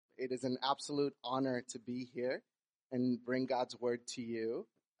It is an absolute honor to be here and bring God's word to you.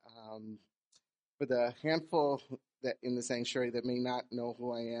 For the handful that in the sanctuary that may not know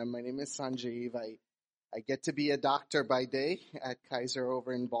who I am, my name is Sanjeev. I get to be a doctor by day at Kaiser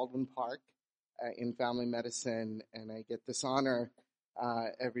over in Baldwin Park in family medicine, and I get this honor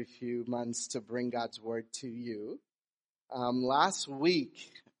every few months to bring God's word to you. Last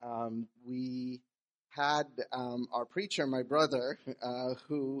week, we had our preacher, my brother,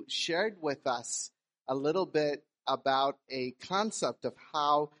 who shared with us a little bit about a concept of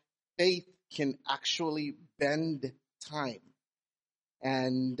how faith can actually bend time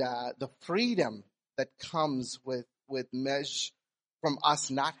and the freedom that comes with from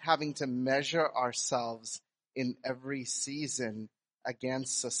us not having to measure ourselves in every season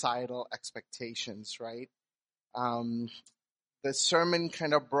against societal expectations, right? The sermon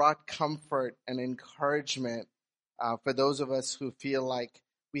kind of brought comfort and encouragement for those of us who feel like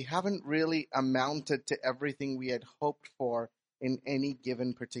we haven't really amounted to everything we had hoped for in any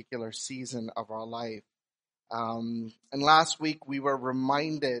given particular season of our life. And last week we were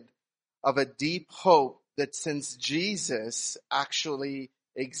reminded of a deep hope that since Jesus actually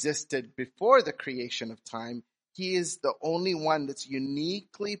existed before the creation of time, he is the only one that's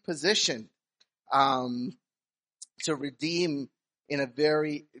uniquely positioned to redeem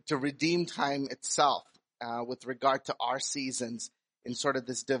time itself with regard to our seasons in sort of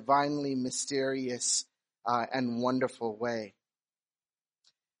this divinely mysterious and wonderful way.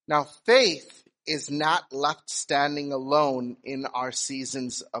 Now, faith is not left standing alone in our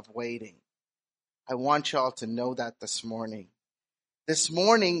seasons of waiting. I want you all to know that this morning. This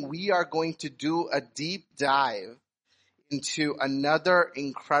morning, we are going to do a deep dive into another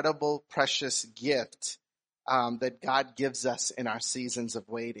incredible, precious gift that God gives us in our seasons of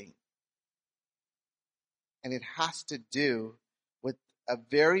waiting. And it has to do with a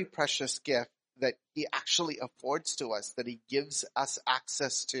very precious gift that he actually affords to us, that he gives us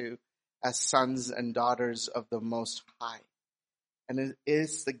access to as sons and daughters of the Most High. And it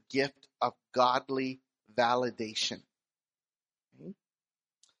is the gift of godly validation. Okay?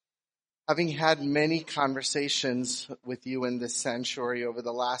 Having had many conversations with you in this sanctuary over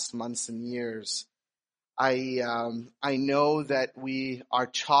the last months and years, I know that we are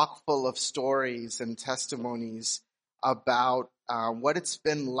chock full of stories and testimonies about what it's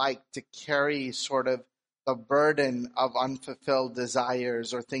been like to carry sort of the burden of unfulfilled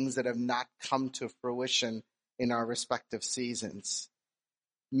desires or things that have not come to fruition in our respective seasons.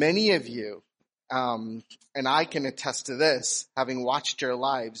 Many of you, and I can attest to this, having watched your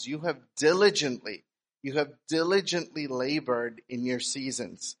lives, you have diligently labored in your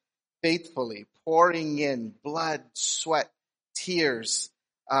seasons, faithfully pouring in blood, sweat, tears,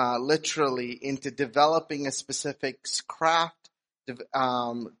 literally into developing a specific craft,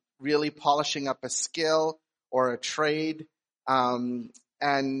 really polishing up a skill or a trade. And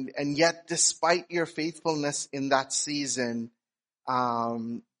yet, despite your faithfulness in that season,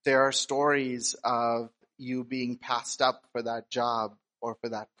 there are stories of you being passed up for that job or for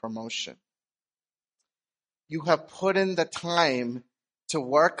that promotion. You have put in the time to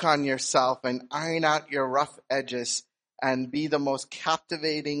work on yourself and iron out your rough edges and be the most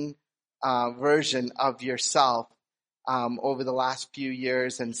captivating version of yourself over the last few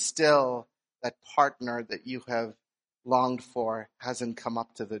years, and still that partner that you have longed for hasn't come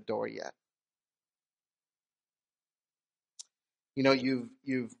up to the door yet. You know,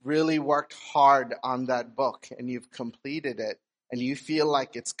 you've really worked hard on that book and you've completed it and you feel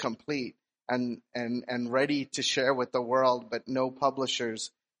like it's complete and ready to share with the world, but no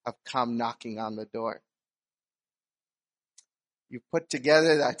publishers have come knocking on the door. You put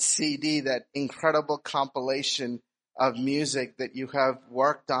together that CD, that incredible compilation of music that you have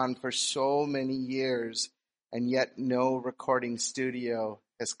worked on for so many years, and yet no recording studio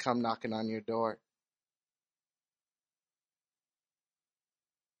has come knocking on your door.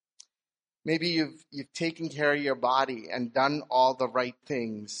 Maybe you've taken care of your body and done all the right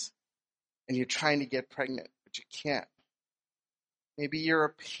things, and you're trying to get pregnant, but you can't. Maybe you're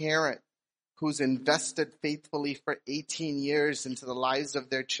a parent who's invested faithfully for 18 years into the lives of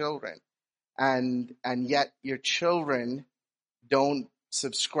their children, and yet your children don't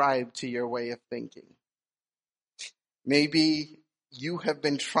subscribe to your way of thinking. Maybe you have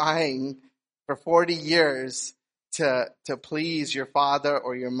been trying for 40 years to please your father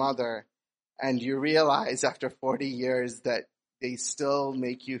or your mother, and you realize after 40 years that they still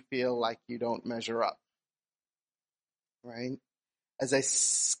make you feel like you don't measure up, right? As I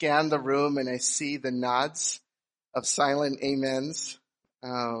scan the room and I see the nods of silent amens,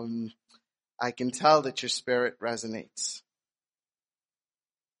 I can tell that your spirit resonates.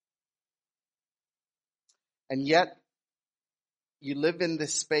 And yet you live in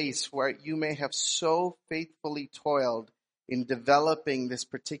this space where you may have so faithfully toiled in developing this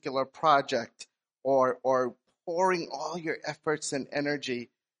particular project or pouring all your efforts and energy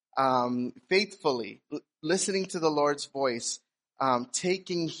faithfully, listening to the Lord's voice,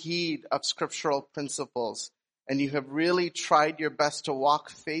 taking heed of scriptural principles, and you have really tried your best to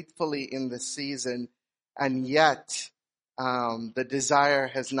walk faithfully in this season, and yet the desire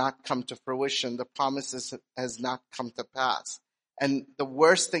has not come to fruition. The promises has not come to pass. And the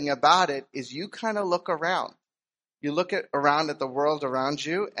worst thing about it is you kind of look around. You look around at the world around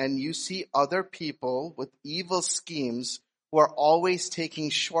you and you see other people with evil schemes who are always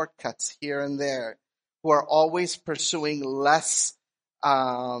taking shortcuts here and there, who are always pursuing less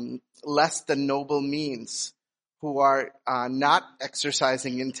than noble means, who are not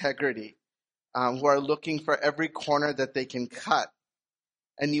exercising integrity, who are looking for every corner that they can cut.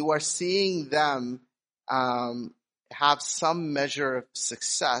 And you are seeing them have some measure of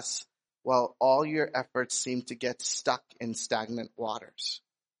success while all your efforts seem to get stuck in stagnant waters.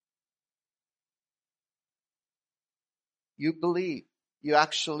 You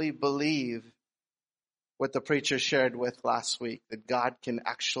actually believe what the preacher shared with last week, that God can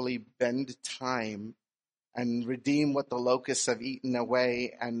actually bend time and redeem what the locusts have eaten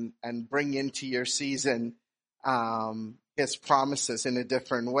away and bring into your season his promises in a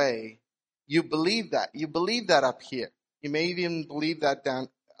different way. You believe that. You believe that up here. You may even believe that down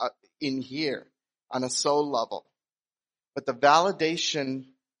in here on a soul level. But the validation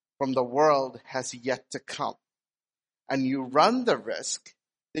from the world has yet to come. And you run the risk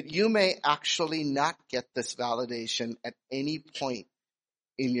that you may actually not get this validation at any point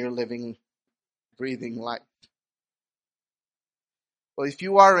in your living, breathing life. Well, if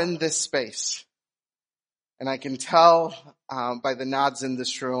you are in this space, and I can tell by the nods in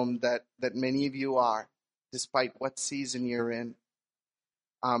this room that many of you are, despite what season you're in,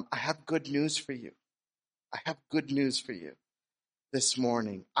 I have good news for you. I have good news for you this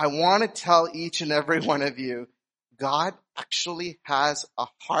morning. I want to tell each and every one of you, God actually has a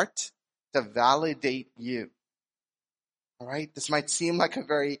heart to validate you. All right? This might seem like a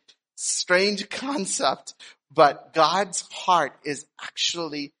very strange concept, but God's heart is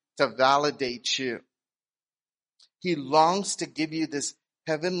actually to validate you. He longs to give you this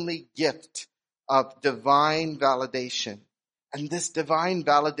heavenly gift of divine validation. And this divine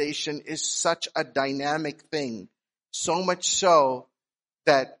validation is such a dynamic thing, so much so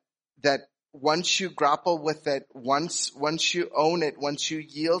that once you grapple with it, once you own it, once you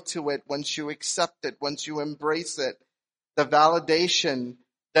yield to it, once you accept it, once you embrace it, the validation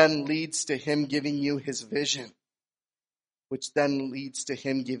then leads to him giving you his vision, which then leads to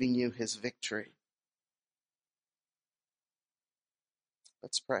him giving you his victory.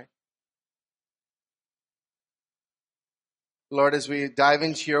 Let's pray. Lord, as we dive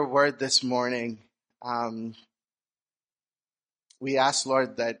into your word this morning, we ask,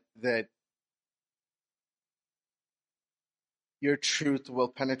 Lord, that your truth will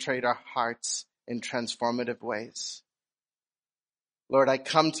penetrate our hearts in transformative ways. Lord, I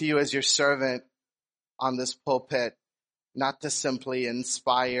come to you as your servant on this pulpit, not to simply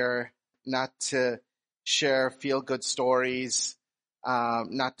inspire, not to share feel-good stories,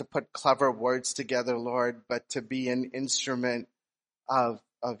 not to put clever words together, Lord, but to be an instrument of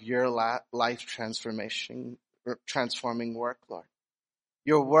your life transforming work, Lord.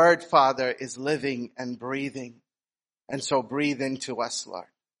 Your word, Father, is living and breathing. And so breathe into us, Lord.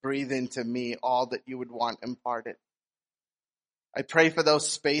 Breathe into me all that you would want imparted. I pray for those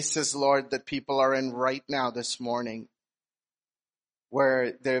spaces, Lord, that people are in right now this morning,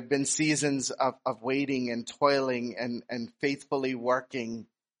 where there have been seasons of waiting and toiling and faithfully working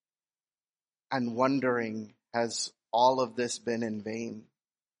and wondering, has all of this been in vain?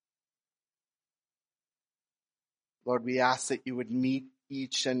 Lord, we ask that you would meet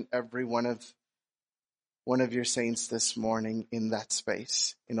each and every one of your saints this morning in that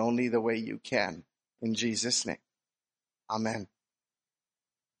space, in only the way you can. In Jesus' name. Amen.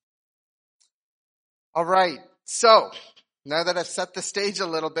 All right. So now that I've set the stage a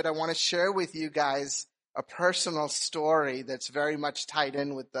little bit, I want to share with you guys a personal story that's very much tied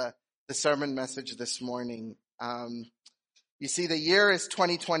in with the sermon message this morning. You see, the year is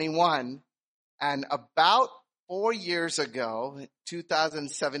 2021, and about 4 years ago,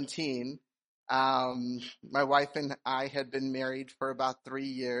 2017, my wife and I had been married for about 3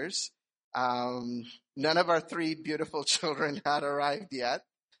 years. None of our 3 beautiful children had arrived yet.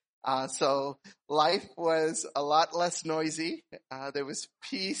 So life was a lot less noisy. There was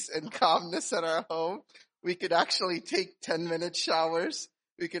peace and calmness at our home. We could actually take 10-minute showers.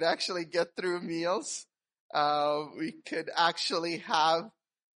 We could actually get through meals. we could actually have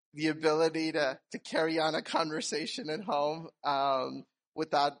the ability to carry on a conversation at home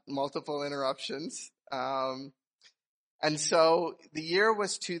without multiple interruptions. And so the year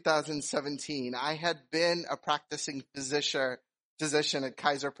was 2017. I had been a practicing physician at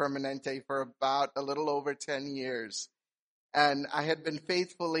Kaiser Permanente for about a little over 10 years. And I had been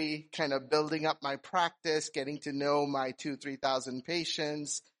faithfully kind of building up my practice, getting to know my 3,000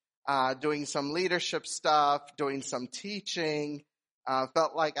 patients, doing some leadership stuff, doing some teaching.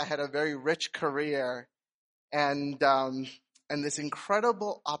 Felt like I had a very rich career. And this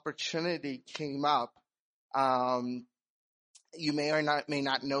incredible opportunity came up. You may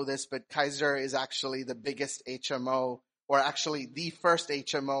not know this, but Kaiser is actually the biggest HMO, or actually the first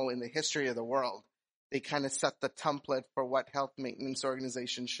HMO in the history of the world. They kind of set the template for what health maintenance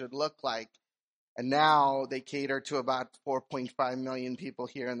organizations should look like. And now they cater to about 4.5 million people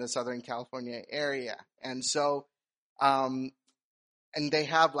here in the Southern California area. And so, and they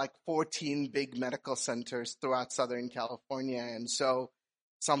have like 14 big medical centers throughout Southern California. And so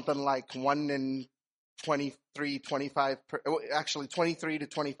something like 23 to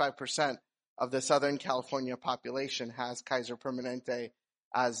 25% of the Southern California population has Kaiser Permanente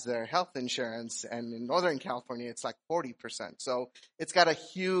as their health insurance. And in Northern California, it's like 40%. So it's got a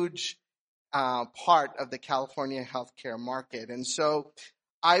huge part of the California healthcare market. And so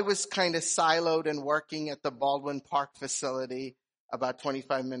I was kind of siloed and working at the Baldwin Park facility about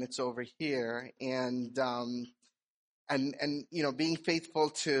 25 minutes over here. And you know, being faithful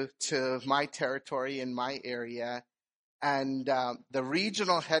to my territory in my area, and the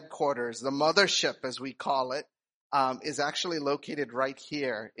regional headquarters, the mothership as we call it, is actually located right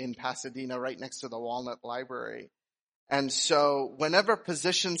here in Pasadena, right next to the Walnut Library. And so whenever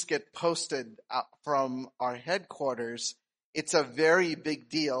positions get posted from our headquarters, it's a very big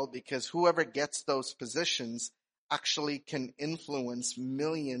deal, because whoever gets those positions actually can influence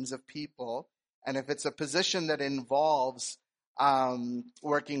millions of people. And if it's a position that involves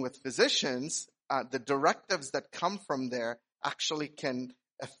working with physicians, the directives that come from there actually can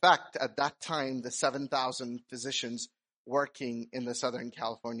affect, at that time, the 7,000 physicians working in the Southern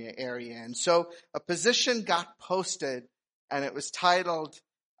California area. And so a position got posted, and it was titled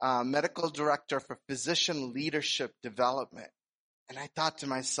Medical Director for Physician Leadership Development. And I thought to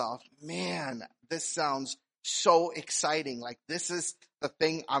myself, man, this sounds so exciting. Like, this is the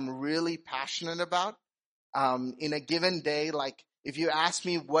thing I'm really passionate about. In a given day, like, if you ask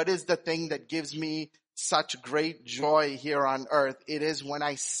me what is the thing that gives me such great joy here on earth, it is when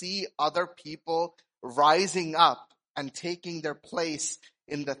I see other people rising up and taking their place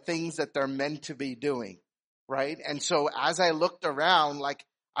in the things that they're meant to be doing, right? And so as I looked around, like,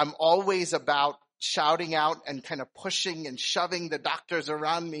 I'm always about shouting out and kind of pushing and shoving the doctors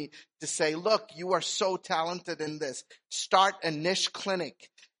around me to say, look, you are so talented in this. Start a niche clinic.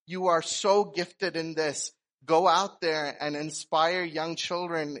 You are so gifted in this. Go out there and inspire young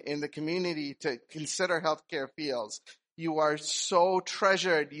children in the community to consider healthcare fields. You are so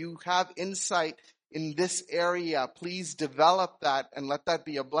treasured. You have insight in this area. Please develop that and let that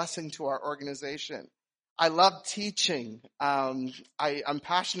be a blessing to our organization. I love teaching. I'm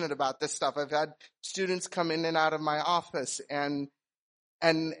passionate about this stuff. I've had students come in and out of my office, and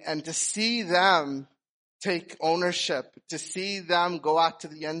to see them take ownership, to see them go out to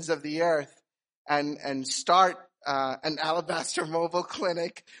the ends of the earth and start an Alabaster mobile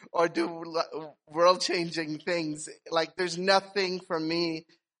clinic or do world-changing things. Like, there's nothing for me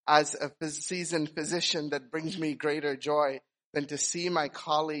as a seasoned physician that brings me greater joy than to see my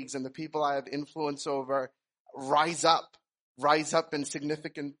colleagues and the people I have influence over rise up in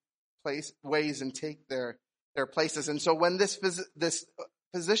significant ways and take their places. And so when this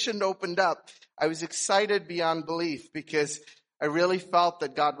position opened up, I was excited beyond belief, because I really felt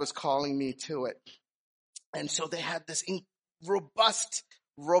that God was calling me to it. And so they had this robust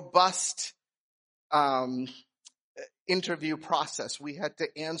interview process. We had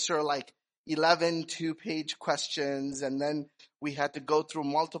to answer like 11 two-page questions, and then we had to go through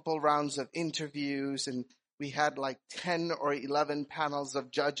multiple rounds of interviews, and we had like 10 or 11 panels of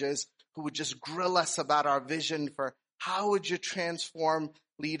judges who would just grill us about our vision for how would you transform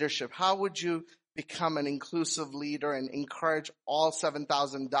leadership? How would you become an inclusive leader and encourage all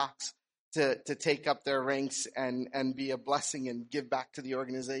 7,000 docs to take up their ranks and be a blessing and give back to the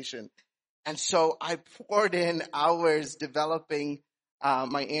organization? And so I poured in hours developing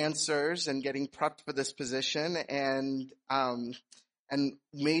my answers and getting prepped for this position, and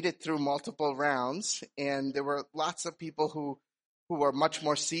made it through multiple rounds. And there were lots of people who were much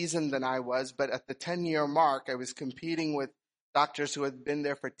more seasoned than I was, but at the 10-year mark, I was competing with doctors who had been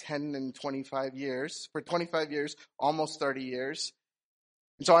there for 10 and 25 years, for 25 years, almost 30 years.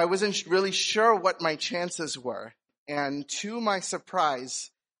 And so I wasn't really sure what my chances were. And to my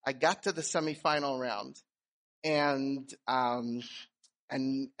surprise, I got to the semifinal round. And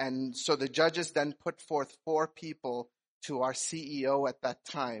so the judges then put forth 4 people to our CEO at that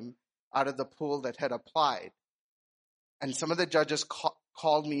time out of the pool that had applied. And some of the judges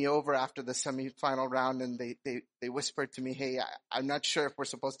called me over after the semifinal round, and they whispered to me, "Hey, I'm not sure if we're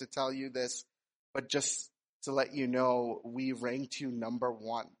supposed to tell you this, but just to let you know, we ranked you number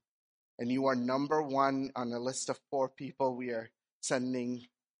 1. And you are number 1 on a list of 4 people we are sending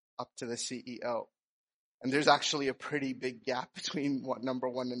up to the CEO. And there's actually a pretty big gap between number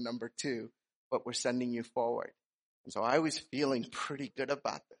 1 and number 2, but we're sending you forward." And so I was feeling pretty good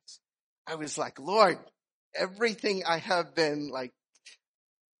about this. I was like, Lord, everything I have been like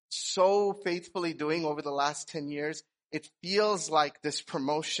so faithfully doing over the last 10 years, it feels like this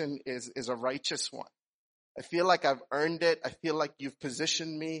promotion is a righteous one. I feel like I've earned it. I feel like you've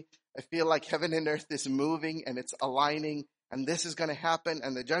positioned me. I feel like heaven and earth is moving and it's aligning, and this is going to happen.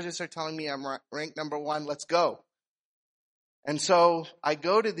 And the judges are telling me I'm ranked number 1. Let's go. And so I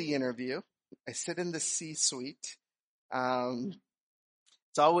go to the interview. I sit in the C-suite.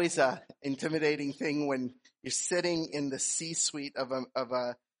 It's always a intimidating thing when you're sitting in the C-suite of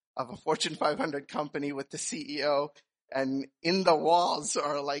a Fortune 500 company with the CEO, and in the walls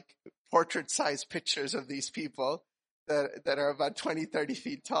are like portrait-sized pictures of these people that are about 20, 30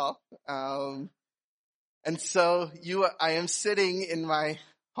 feet tall. And so I am sitting in my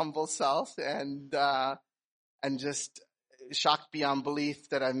humble self and just shocked beyond belief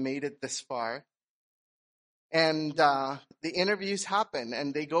that I've made it this far. And the interviews happen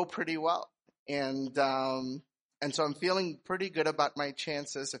and they go pretty well. And so I'm feeling pretty good about my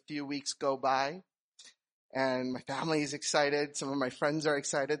chances. A few weeks go by and my family is excited. Some of my friends are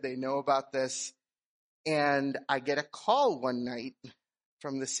excited. They know about this. And I get a call one night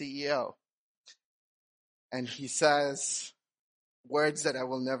from the CEO. And he says words that I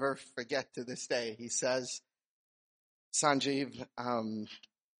will never forget to this day. He says, "Sanjeev,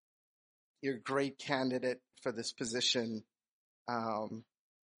 you're a great candidate for this position,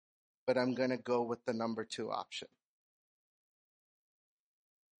 but I'm going to go with the number 2 option."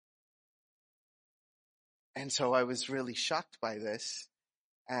 And so I was really shocked by this.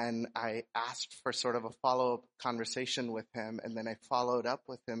 And I asked for sort of a follow-up conversation with him. And then I followed up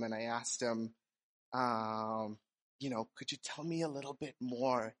with him and I asked him, could you tell me a little bit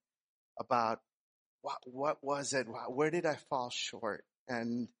more about what was it? Where did I fall short?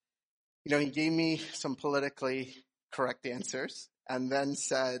 And, he gave me some politically correct answers and then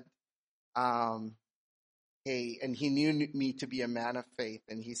said, hey, and he knew me to be a man of faith.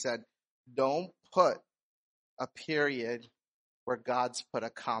 And he said, don't put a period where God's put a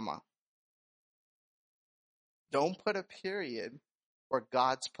comma. Don't put a period where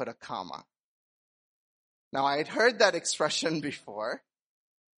God's put a comma. Now, I had heard that expression before,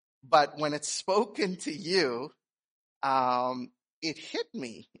 but when it's spoken to you, it hit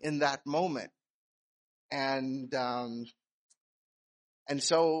me in that moment. And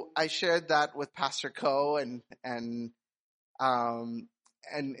so I shared that with Pastor Coe and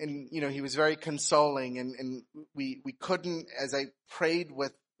he was very consoling and we couldn't, as I prayed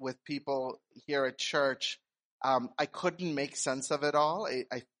with people here at church, I couldn't make sense of it all.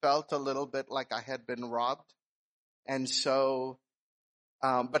 I felt a little bit like I had been robbed. And so,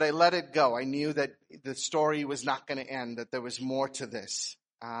 but I let it go. I knew that the story was not going to end, that there was more to this.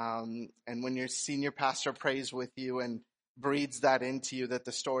 And when your senior pastor prays with you and breathes that into you, that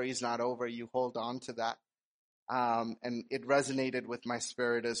the story is not over, you hold on to that. And it resonated with my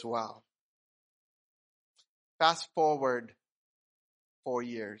spirit as well. Fast forward 4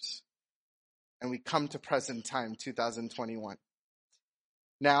 years, and we come to present time, 2021.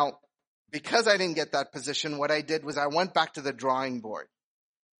 Now, because I didn't get that position, what I did was I went back to the drawing board.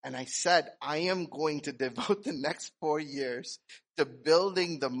 And I said, I am going to devote the next 4 years to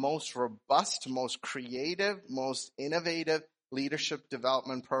building the most robust, most creative, most innovative leadership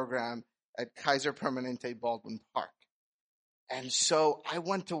development program at Kaiser Permanente Baldwin Park. And so I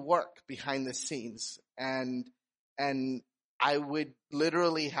went to work behind the scenes and I would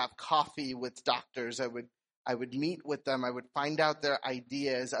literally have coffee with doctors. I would meet with them. I would find out their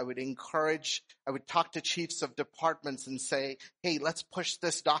ideas. I would talk to chiefs of departments and say, hey, let's push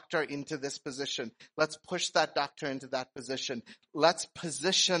this doctor into this position. Let's push that doctor into that position. Let's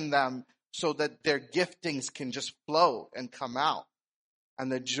position them so that their giftings can just flow and come out.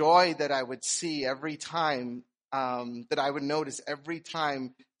 And the joy that I would see every time, that I would notice every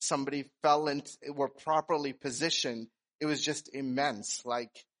time somebody were properly positioned, it was just immense.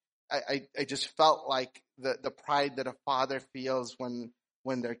 Like I just felt like the pride that a father feels when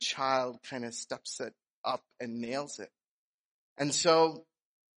their child kind of steps it up and nails it. And so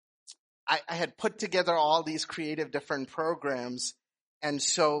I had put together all these creative different programs. And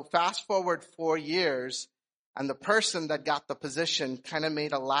so fast forward 4 years, and the person that got the position kind of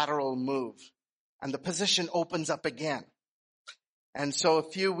made a lateral move, and the position opens up again. And so a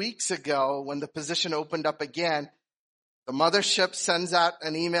few weeks ago, when the position opened up again, the mothership sends out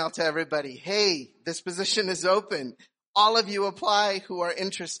an email to everybody. Hey, this position is open. All of you apply who are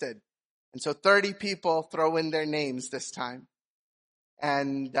interested. And so 30 people throw in their names this time.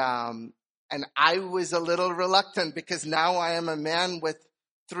 And I was a little reluctant because now I am a man with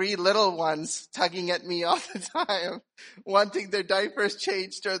 3 little ones tugging at me all the time, wanting their diapers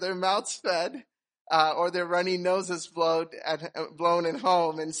changed or their mouths fed, or their runny noses blown at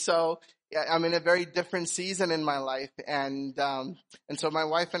home. And so I'm in a very different season in my life. And so my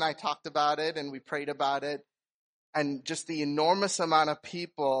wife and I talked about it and we prayed about it, and just the enormous amount of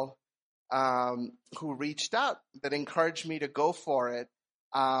people who reached out that encouraged me to go for it.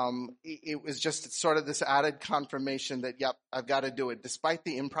 It was just sort of this added confirmation that, yep, I've got to do it. Despite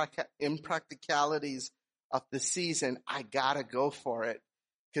the impracticalities of the season, I got to go for it,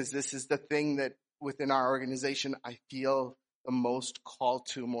 because this is the thing that within our organization I feel the most called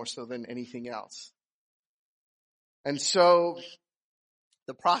to, more so than anything else. And so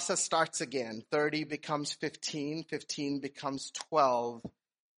the process starts again. 30 becomes 15, 15 becomes 12.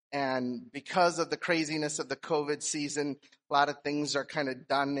 And because of the craziness of the COVID season, a lot of things are kind of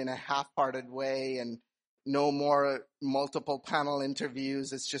done in a half-hearted way, and no more multiple panel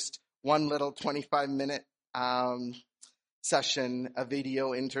interviews. It's just one little 25-minute session, a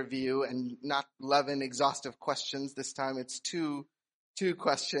video interview, and not 11 exhaustive questions. This time it's two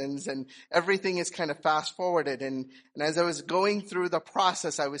questions, and everything is kind of fast-forwarded. And as I was going through the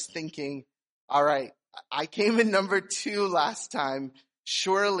process, I was thinking, all right, I came in number 2 last time.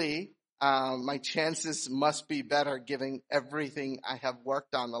 Surely my chances must be better given everything I have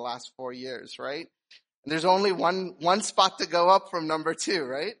worked on the last 4 years, right? And there's only one spot to go up from number 2,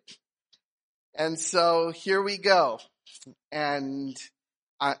 right? And so here we go. And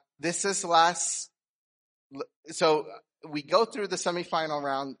this is so we go through the semifinal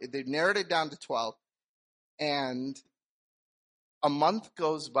round. They've narrowed it down to 12. And a month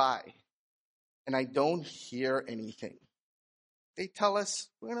goes by and I don't hear anything. They tell us,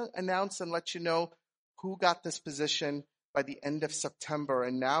 we're going to announce and let you know who got this position by the end of September.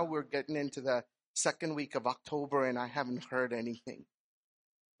 And now we're getting into the second week of October and I haven't heard anything.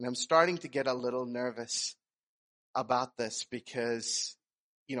 And I'm starting to get a little nervous about this because,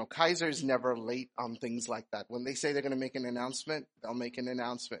 Kaiser's never late on things like that. When they say they're going to make an announcement, they'll make an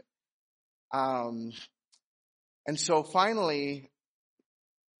announcement. And so finally,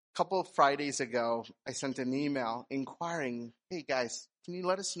 couple of Fridays ago, I sent an email inquiring, hey guys, can you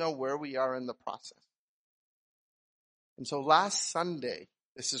let us know where we are in the process? And so last Sunday,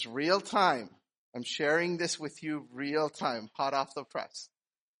 this is real time. I'm sharing this with you real time, hot off the press.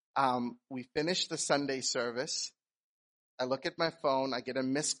 We finished the Sunday service. I look at my phone. I get a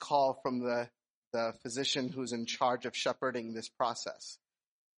missed call from the physician who's in charge of shepherding this process.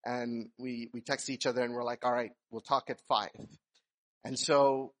 And we text each other and we're like, all right, we'll talk at 5. And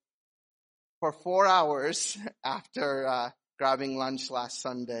so for 4 hours after grabbing lunch last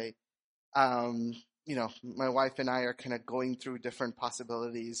Sunday, my wife and I are kind of going through different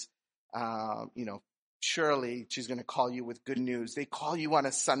possibilities. Surely she's going to call you with good news. They call you on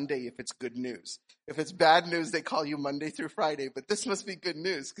a Sunday if it's good news. If it's bad news, they call you Monday through Friday. But this must be good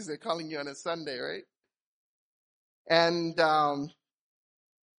news because they're calling you on a Sunday, right? And I'm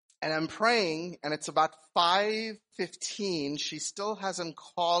praying, and it's about 5:15. She still hasn't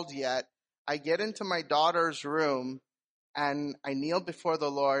called yet. I get into my daughter's room, and I kneel before the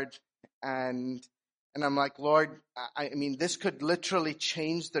Lord, and I'm like, Lord, I mean, this could literally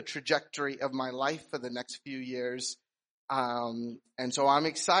change the trajectory of my life for the next few years. And so I'm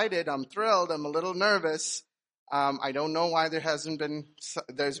excited. I'm thrilled. I'm a little nervous. I don't know why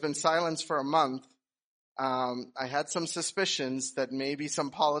there's been silence for a month. I had some suspicions that maybe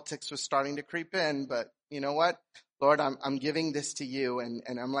some politics was starting to creep in, but you know what? Lord, I'm giving this to you. And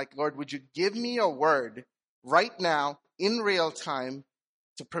I'm like, Lord, would you give me a word right now in real time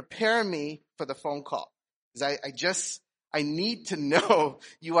to prepare me for the phone call? Because I need to know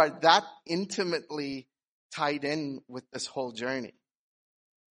you are that intimately tied in with this whole journey.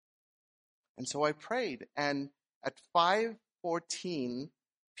 And so I prayed, and at 5:14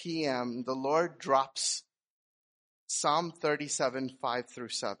 p.m., the Lord drops Psalm 37,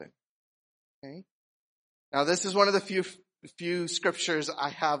 5-7. Okay? Now, this is one of the few scriptures I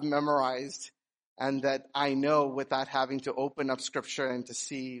have memorized and that I know without having to open up scripture and to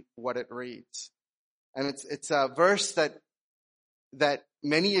see what it reads. And it's a verse that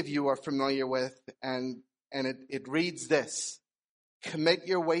many of you are familiar with, and it reads this: commit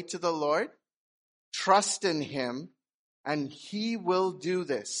your way to the Lord, trust in him, and he will do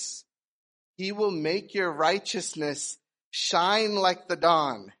this. He will make your righteousness shine like the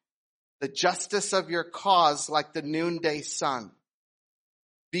dawn, the justice of your cause like the noonday sun.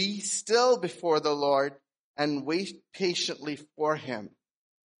 Be still before the Lord and wait patiently for him.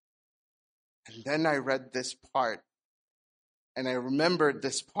 And then I read this part, and I remembered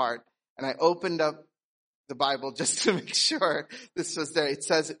this part, and I opened up the Bible just to make sure this was there. It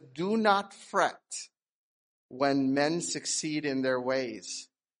says, do not fret when men succeed in their ways,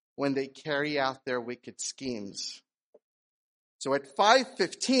 when they carry out their wicked schemes. So at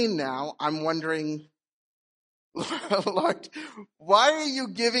 5:15 now, I'm wondering, Lord, why are you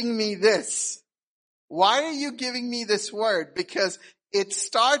giving me this? Why are you giving me this word? Because it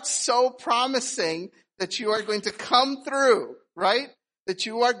starts so promising that you are going to come through, right? That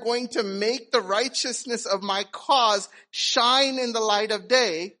you are going to make the righteousness of my cause shine in the light of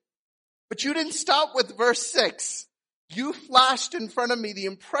day. But you didn't stop with verse 6. You flashed in front of me. The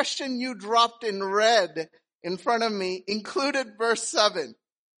impression you dropped in red in front of me included verse 7.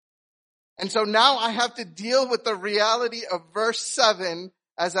 And so now I have to deal with the reality of verse 7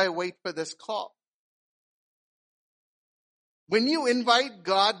 as I wait for this call. When you invite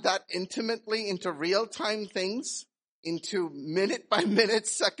God that intimately into real-time things, into minute by minute,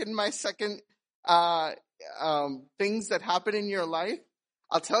 second by second things that happen in your life,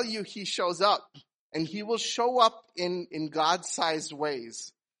 I'll tell you, he shows up. And he will show up in God-sized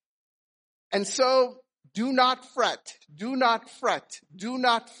ways. And so, do not fret, do not fret, do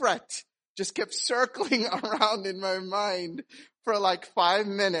not fret. Just kept circling around in my mind for like 5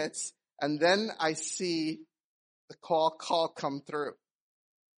 minutes. And then I see the call come through.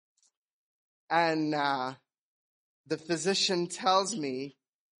 And the physician tells me,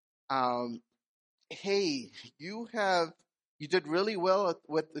 hey, you did really well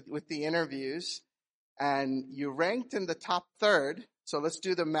with the interviews, and you ranked in the top third. So let's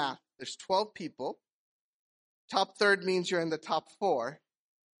do the math. There's 12 people. Top third means you're in the top 4.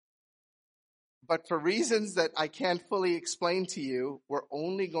 But for reasons that I can't fully explain to you, we're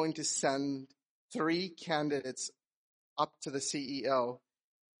only going to send 3 candidates up to the CEO,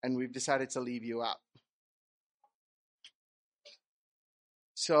 and we've decided to leave you out.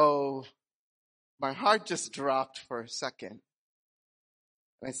 So my heart just dropped for a second.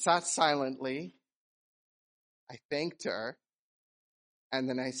 And I sat silently. I thanked her. And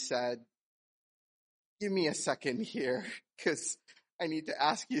then I said, give me a second here, because I need to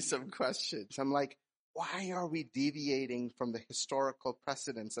ask you some questions. I'm like, why are we deviating from the historical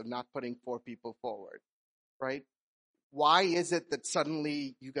precedence of not putting 4 people forward, right? Why is it that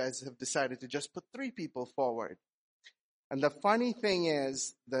suddenly you guys have decided to just put 3 people forward? And the funny thing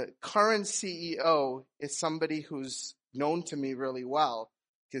is, the current CEO is somebody who's known to me really well,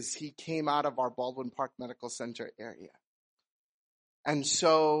 because he came out of our Baldwin Park Medical Center area. And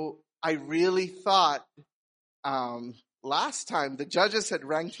so I really thought last time the judges had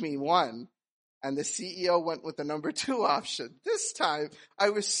ranked me 1 and the CEO went with the number 2 option. This time I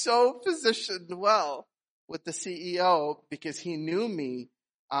was so positioned well with the CEO because he knew me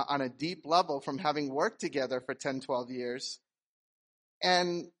on a deep level from having worked together for 10, 12 years.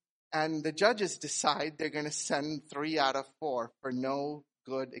 And the judges decide they're going to send 3 out of 4 for no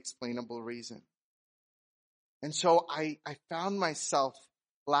good explainable reason. And so I found myself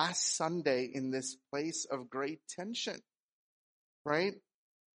last Sunday in this place of great tension, right?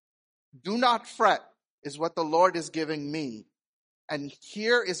 Do not fret is what the Lord is giving me. And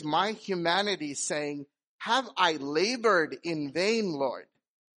here is my humanity saying, have I labored in vain, Lord?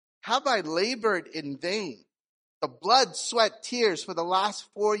 Have I labored in vain? The blood, sweat, tears for the last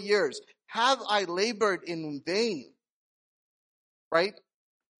 4 years. Have I labored in vain? Right?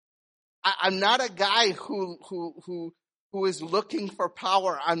 I'm not a guy who is looking for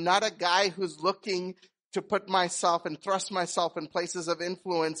power. I'm not a guy who's looking to put myself and thrust myself in places of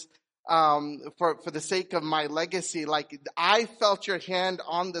influence for the sake of my legacy. Like, I felt your hand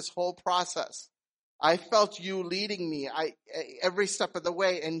on this whole process. I felt you leading me every step of the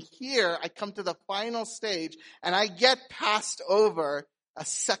way. And here I come to the final stage and I get passed over a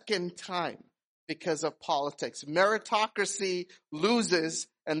second time because of politics. Meritocracy loses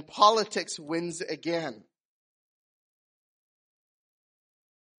and politics wins again.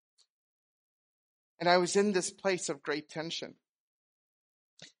 And I was in this place of great tension.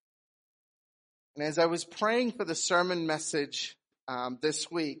 And as I was praying for the sermon message this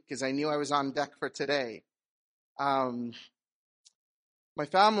week, because I knew I was on deck for today, my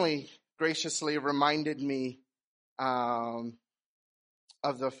family graciously reminded me of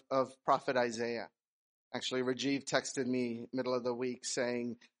Prophet Isaiah. Actually, Rajiv texted me middle of the week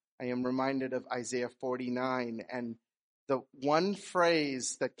saying, I am reminded of Isaiah 49. And the one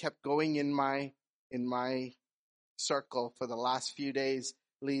phrase that kept going in my circle for the last few days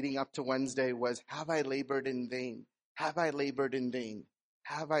leading up to Wednesday was, have I labored in vain? Have I labored in vain?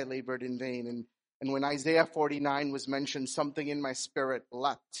 Have I labored in vain? And when Isaiah 49 was mentioned, something in my spirit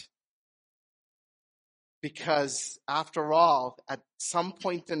leapt. Because after all, at some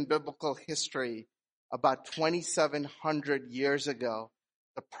point in biblical history, about 2,700 years ago,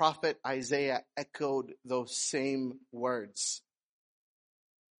 the prophet Isaiah echoed those same words.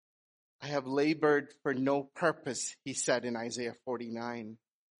 I have labored for no purpose, he said in Isaiah 49.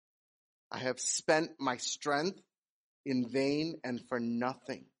 I have spent my strength in vain and for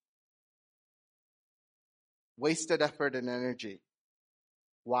nothing. Wasted effort and energy.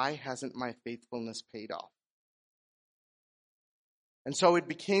 Why hasn't my faithfulness paid off? And so it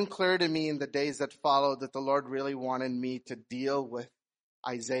became clear to me in the days that followed that the Lord really wanted me to deal with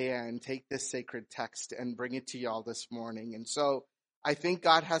Isaiah and take this sacred text and bring it to y'all this morning. And so I think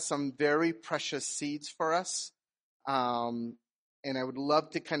God has some very precious seeds for us. And I would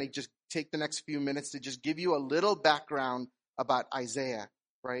love to kind of just take the next few minutes to just give you a little background about Isaiah,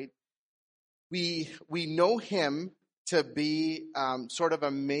 right? We know him to be sort of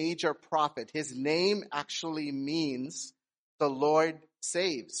a major prophet. His name actually means the Lord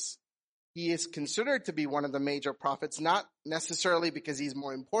saves. He is considered to be one of the major prophets, not necessarily because he's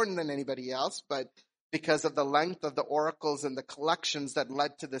more important than anybody else, but because of the length of the oracles and the collections that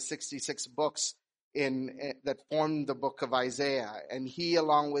led to the 66 books that formed the book of Isaiah. And he,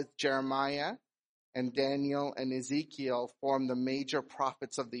 along with Jeremiah and Daniel and Ezekiel, formed the major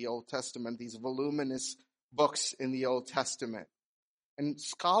prophets of the Old Testament, these voluminous books in the Old Testament. And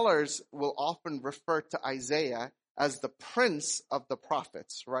scholars will often refer to Isaiah as the prince of the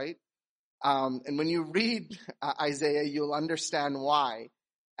prophets, right? And when you read Isaiah, you'll understand why.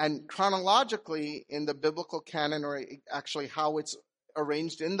 And chronologically, in the biblical canon, or actually how it's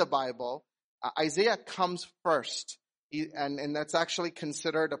arranged in the Bible, Isaiah comes first. And that's actually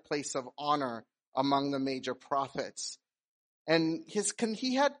considered a place of honor among the major prophets. And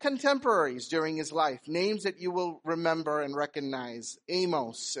he had contemporaries during his life, names that you will remember and recognize: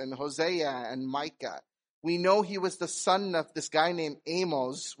 Amos and Hosea and Micah. We know he was the son of this guy named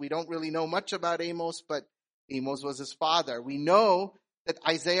Amos. We don't really know much about Amos, but Amos was his father. We know that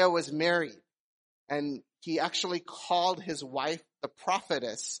Isaiah was married, and he actually called his wife the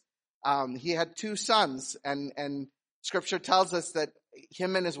prophetess. He had two sons, and Scripture tells us that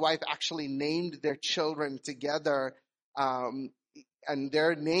him and his wife actually named their children together, and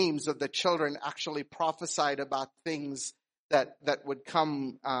their names of the children actually prophesied about things that would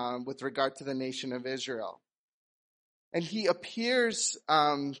come with regard to the nation of Israel. And he appears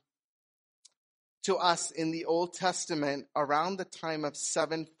to us in the Old Testament around the time of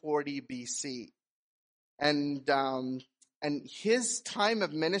 740 BC. And his time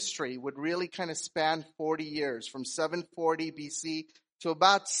of ministry would really kind of span 40 years, from 740 BC to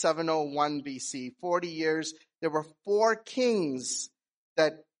about 701 BC. 40 years. There were 4 kings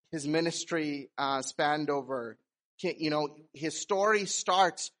that his ministry spanned over. His story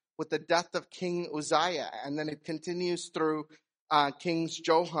starts with the death of King Uzziah, and then it continues through Kings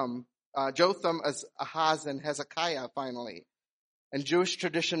Jotham, Ahaz, and Hezekiah finally. And Jewish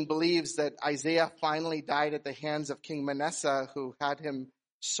tradition believes that Isaiah finally died at the hands of King Manasseh, who had him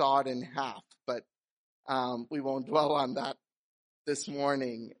sawed in half. But we won't dwell on that this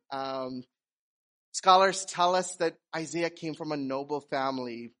morning. Scholars tell us that Isaiah came from a noble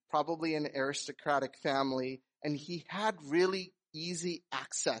family, probably an aristocratic family, and he had really easy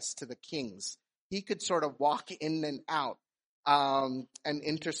access to the kings. He could sort of walk in and out and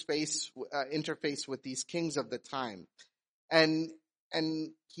interface with these kings of the time. And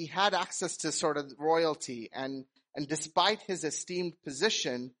he had access to sort of royalty. And despite his esteemed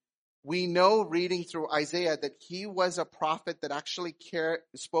position, we know, reading through Isaiah, that he was a prophet that actually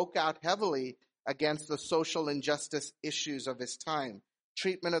spoke out heavily against the social injustice issues of his time.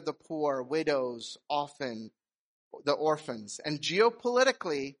 Treatment of the poor, widows, the orphans. And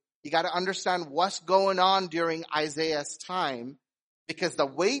geopolitically, you got to understand what's going on during Isaiah's time, because the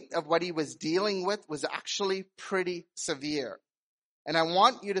weight of what he was dealing with was actually pretty severe. And I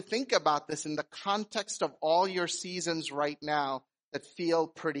want you to think about this in the context of all your seasons right now that feel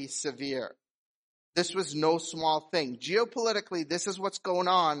pretty severe. This was no small thing. Geopolitically, this is what's going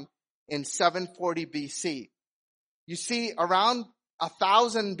on in 740 BC. You see, around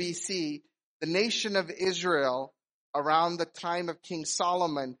 1000 BC, the nation of Israel, around the time of King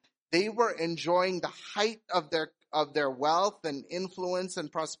Solomon, they were enjoying the height of their wealth and influence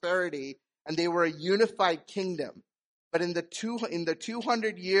and prosperity, and they were a unified kingdom. But in the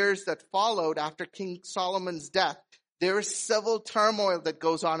 200 years that followed after King Solomon's death, there is civil turmoil that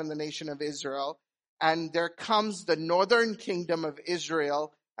goes on in the nation of Israel, and there comes the northern kingdom of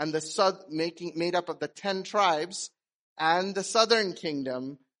Israel and made up of the 10 tribes, and the southern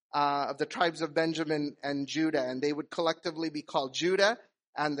kingdom of the tribes of Benjamin and Judah, and they would collectively be called Judah,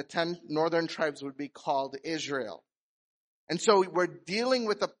 and the 10 northern tribes would be called Israel. And so we're dealing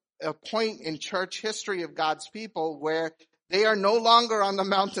with a point in church history of God's people where they are no longer on the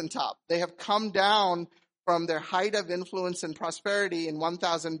mountaintop. They have come down from their height of influence and prosperity in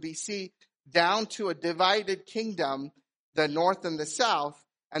 1000 BC down to a divided kingdom, the north and the south,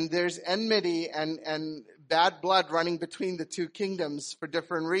 and there's enmity and bad blood running between the two kingdoms for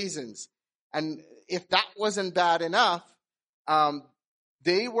different reasons. And if that wasn't bad enough,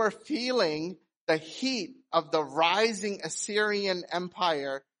 they were feeling the heat of the rising Assyrian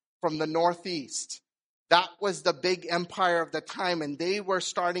Empire from the northeast. That was the big empire of the time, and they were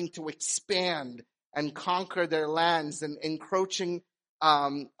starting to expand and conquer their lands and encroaching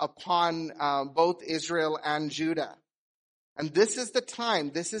upon both Israel and Judah. And this is the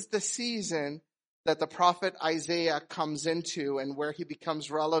time, this is the season that the prophet Isaiah comes into, and where he becomes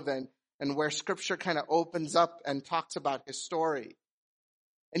relevant, and where scripture kind of opens up and talks about his story.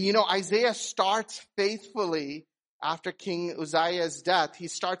 And you know, Isaiah starts faithfully after King Uzziah's death. He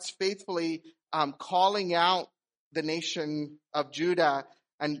starts faithfully calling out the nation of Judah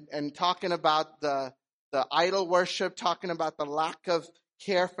and talking about the idol worship, talking about the lack of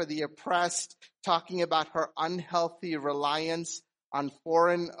care for the oppressed, talking about her unhealthy reliance on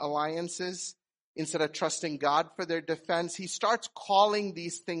foreign alliances instead of trusting God for their defense. He starts calling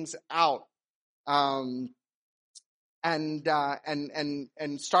these things out. And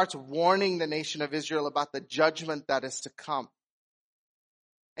starts warning the nation of Israel about the judgment that is to come.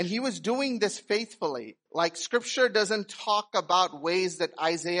 And he was doing this faithfully. Like, scripture doesn't talk about ways that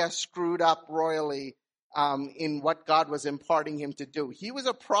Isaiah screwed up royally in what God was imparting him to do. He was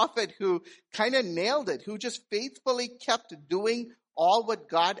a prophet who kind of nailed it, who just faithfully kept doing all what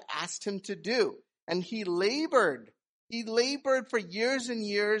God asked him to do. And he labored for years and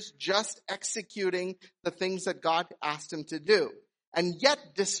years just executing the things that God asked him to do. And yet,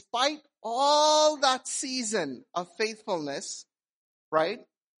 despite all that season of faithfulness, right,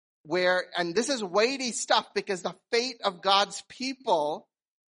 and this is weighty stuff because the fate of God's people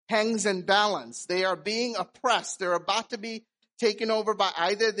hangs in balance. They are being oppressed. They're about to be taken over by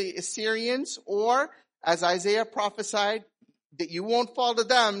either the Assyrians or, as Isaiah prophesied, that you won't fall to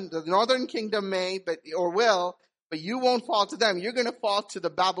them. The northern kingdom may, but you won't fall to them. You're going to fall to the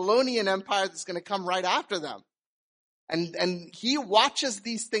Babylonian Empire that's going to come right after them. And he watches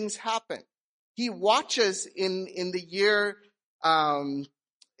these things happen. He watches in the year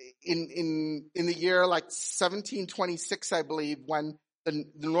in the year like 1726, I believe, when the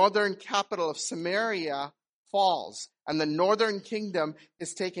northern capital of Samaria falls and the northern kingdom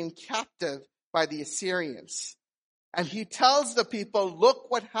is taken captive by the Assyrians. And he tells the people,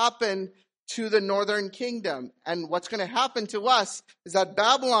 look what happened to the northern kingdom. And what's going to happen to us is that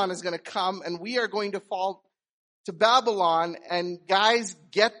Babylon is going to come and we are going to fall to Babylon. And guys,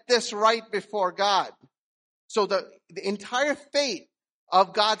 get this right before God. So the entire fate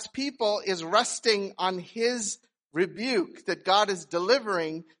of God's people is resting on his rebuke that God is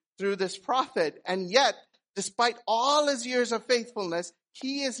delivering through this prophet. And yet, despite all his years of faithfulness,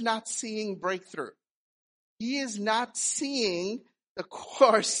 he is not seeing breakthrough. He is not seeing the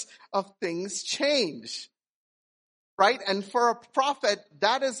course of things change, right? And for a prophet,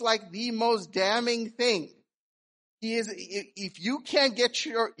 that is like the most damning thing. If you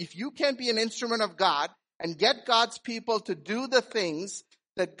can't be an instrument of God and get God's people to do the things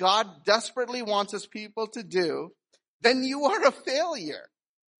that God desperately wants his people to do, then you are a failure,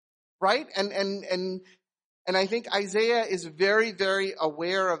 right? And I think Isaiah is very, very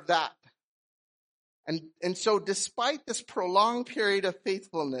aware of that. And so despite this prolonged period of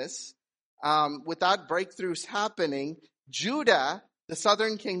faithfulness, without breakthroughs happening, Judah, the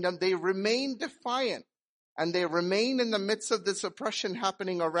southern kingdom, they remain defiant and they remain in the midst of this oppression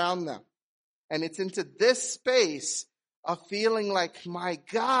happening around them. And it's into this space of feeling like, my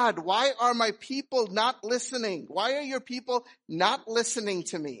God, why are my people not listening? Why are your people not listening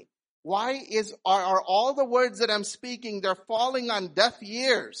to me? Why are all the words that I'm speaking, they're falling on deaf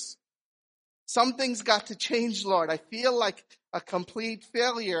ears? Something's got to change, Lord. I feel like a complete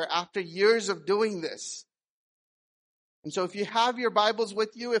failure after years of doing this. And so if you have your Bibles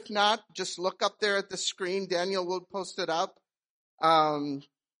with you, if not, just look up there at the screen. Daniel will post it up.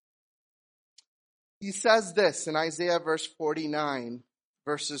 He says this in Isaiah verse 49,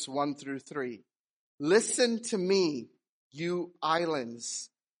 verses 1 through 3. Listen to me, you islands.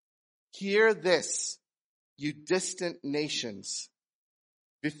 Hear this, you distant nations.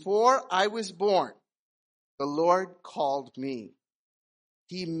 Before I was born, the Lord called me.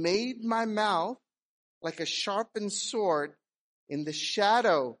 He made my mouth like a sharpened sword. In the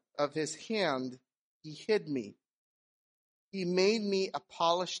shadow of his hand, he hid me. He made me a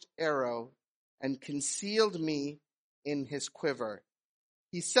polished arrow and concealed me in his quiver.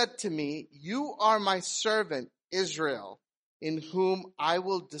 He said to me, you are my servant, Israel, in whom I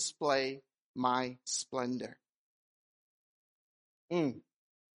will display my splendor.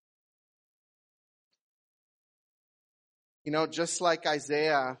 You know, just like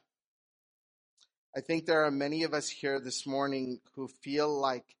Isaiah, I think there are many of us here this morning who feel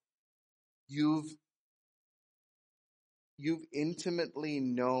like you've intimately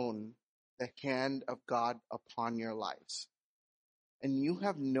known the hand of God upon your lives. And you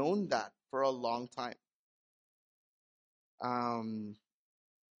have known that for a long time.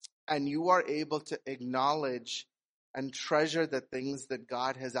 And you are able to acknowledge and treasure the things that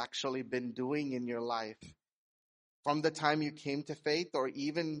God has actually been doing in your life from the time you came to faith, or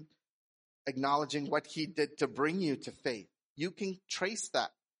even acknowledging what he did to bring you to faith. You can trace that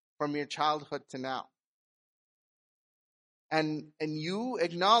from your childhood to now. And you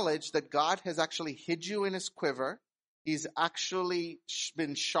acknowledge that God has actually hid you in his quiver. He's actually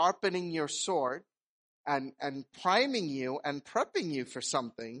been sharpening your sword and priming you and prepping you for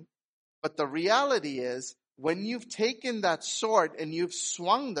something. But the reality is, when you've taken that sword and you've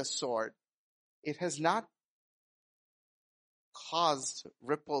swung the sword, it has not caused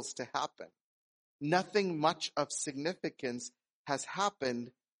ripples to happen. Nothing much of significance has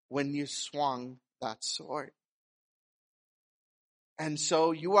happened when you swung that sword. And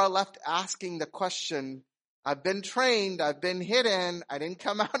so you are left asking the question, I've been trained, I've been hidden, I didn't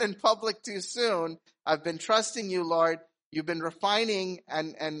come out in public too soon. I've been trusting you, Lord. You've been refining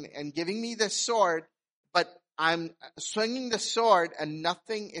and giving me this sword, but I'm swinging the sword and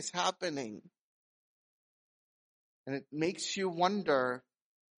nothing is happening. And it makes you wonder,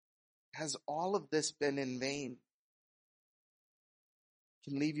 has all of this been in vain? It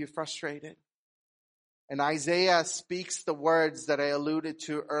can leave you frustrated. And Isaiah speaks the words that I alluded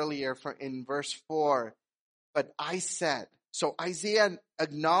to earlier in verse 4. But I said, so Isaiah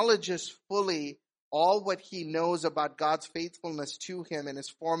acknowledges fully all what he knows about God's faithfulness to him in his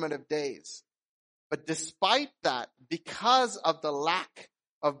formative days. But despite that, because of the lack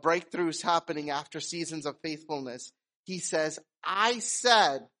of breakthroughs happening after seasons of faithfulness, he says, I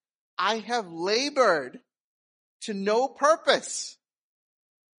said, I have labored to no purpose.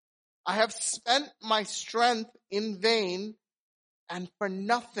 I have spent my strength in vain and for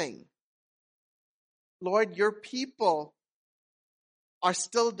nothing. Lord, your people are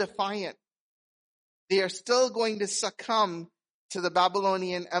still defiant. They are still going to succumb to the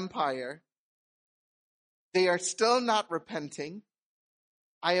Babylonian Empire. They are still not repenting.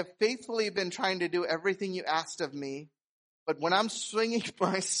 I have faithfully been trying to do everything you asked of me, but when I'm swinging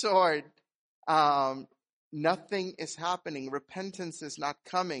my sword, nothing is happening. Repentance is not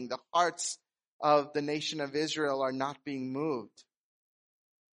coming. The hearts of the nation of Israel are not being moved.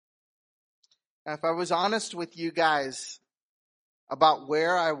 Now, if I was honest with you guys about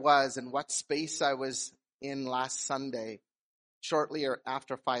where I was and what space I was in last Sunday, shortly or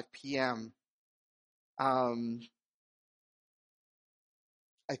after 5 p.m.,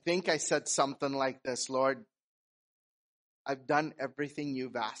 I think I said something like this, Lord, I've done everything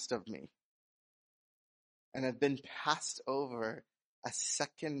you've asked of me. And I've been passed over a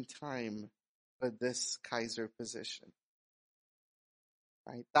second time for this Kaiser position.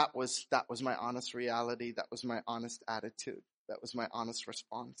 Right? That was my honest reality. That was my honest attitude. That was my honest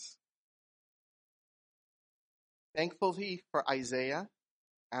response. Thankfully for Isaiah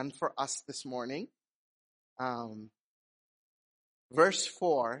and for us this morning, verse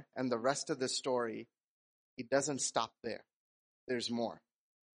 4 and the rest of the story, it doesn't stop there. There's more.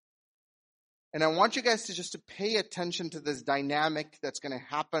 And I want you guys to pay attention to this dynamic that's going to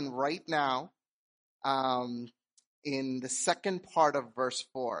happen right now in the second part of verse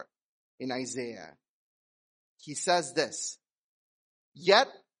 4 in Isaiah. He says this, yet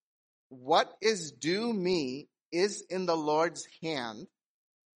what is due me is in the Lord's hand,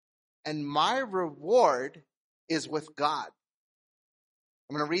 and my reward is with God.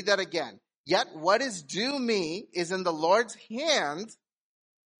 I'm going to read that again. Yet what is due me is in the Lord's hand,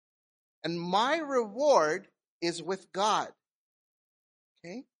 and my reward is with God.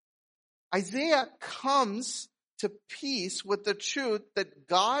 Okay? Isaiah comes to peace with the truth that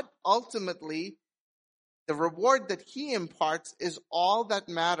God ultimately, the reward that he imparts is all that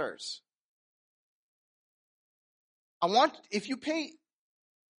matters. If you pay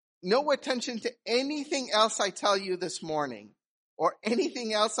no attention to anything else I tell you this morning, or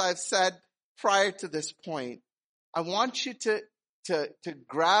anything else I've said prior to this point, I want you to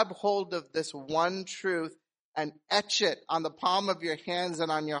grab hold of this one truth and etch it on the palm of your hands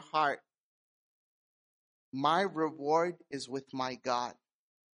and on your heart. My reward is with my God.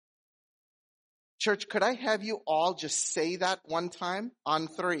 Church, could I have you all just say that one time on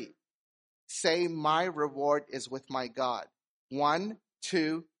 3? Say, my reward is with my God. 1,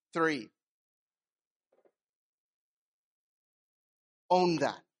 2, 3. Own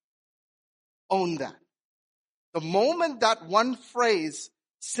that. Own that. The moment that one phrase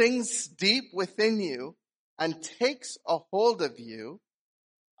sinks deep within you and takes a hold of you,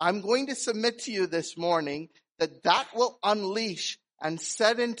 I'm going to submit to you this morning that will unleash and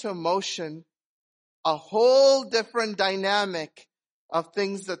set into motion a whole different dynamic of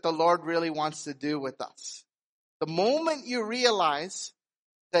things that the Lord really wants to do with us. The moment you realize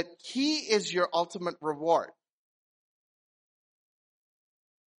that he is your ultimate reward.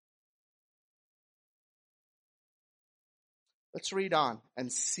 Let's read on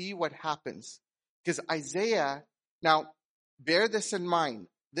and see what happens. Because Isaiah, now bear this in mind.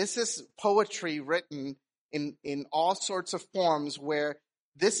 This is poetry written in all sorts of forms where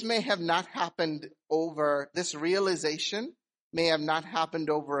this may have not happened this realization may have not happened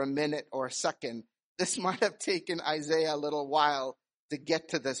over a minute or a second. This might have taken Isaiah a little while to get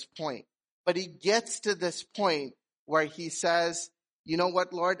to this point. But he gets to this point where he says, you know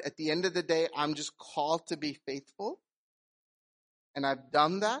what, Lord, at the end of the day, I'm just called to be faithful. And I've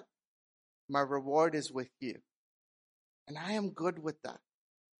done that. My reward is with you. And I am good with that.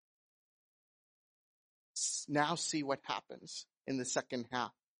 Now see what happens in the second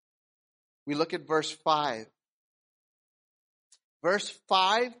half. We look at verse 5. Verse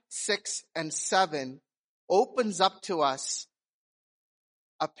 5, 6, and 7 opens up to us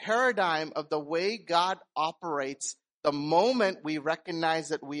a paradigm of the way God operates the moment we recognize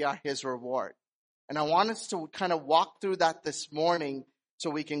that we are his reward. And I want us to kind of walk through that this morning so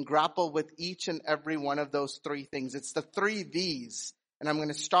we can grapple with each and every one of those 3 things. It's the 3 V's. And I'm going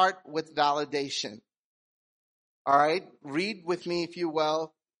to start with validation. All right, read with me, if you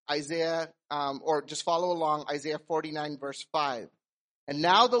will, Isaiah, or just follow along, Isaiah 49, verse 5. And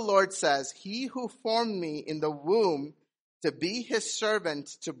now the Lord says, he who formed me in the womb to be his servant,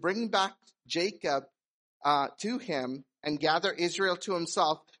 to bring back Jacob to him and gather Israel to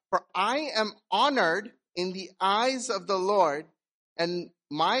himself, for I am honored in the eyes of the Lord, and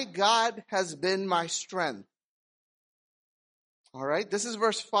my God has been my strength. All right, this is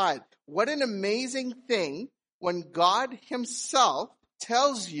verse 5. What an amazing thing when God himself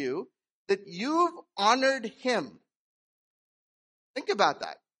tells you that you've honored him. Think about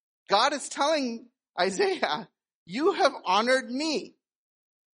that. God is telling Isaiah, you have honored me.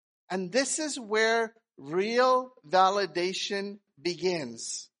 And this is where real validation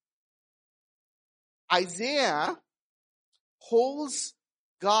begins. Isaiah holds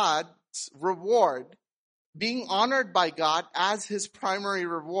God's reward, being honored by God, as his primary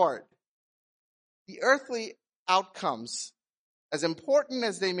reward. The earthly outcomes, as important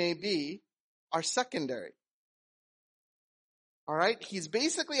as they may be, are secondary. All right? He's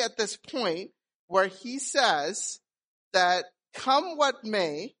basically at this point where he says that come what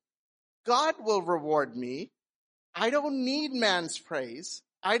may, God will reward me. I don't need man's praise.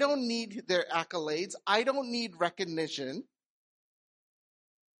 I don't need their accolades. I don't need recognition.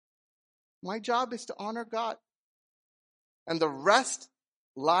 My job is to honor God. And the rest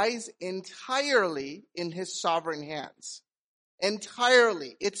lies entirely in his sovereign hands.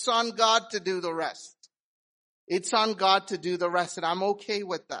 Entirely. It's on God to do the rest. It's on God to do the rest, and I'm okay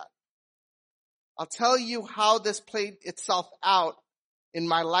with that. I'll tell you how this played itself out in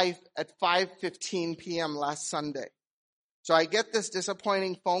my life at 5:15 p.m. last Sunday. So I get this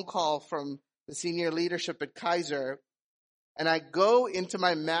disappointing phone call from the senior leadership at Kaiser, and I go into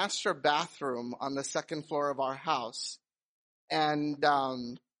my master bathroom on the second floor of our house, and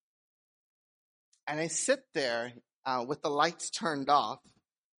I sit there with the lights turned off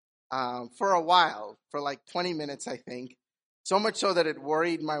for a while, for like 20 minutes, I think. So much so that it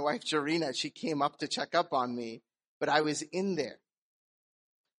worried my wife, Jarina. She came up to check up on me, but I was in there.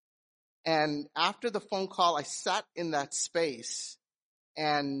 And after the phone call, I sat in that space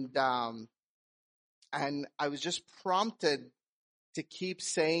And I was just prompted to keep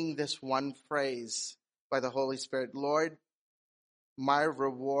saying this one phrase by the Holy Spirit. Lord, my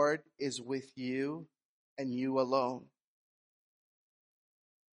reward is with you and you alone.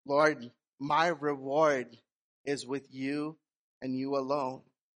 Lord, my reward is with you and you alone.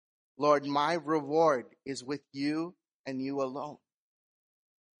 Lord, my reward is with you and you alone.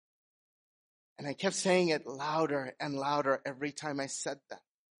 And I kept saying it louder and louder every time I said that.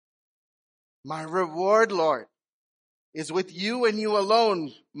 My reward, Lord, is with you and you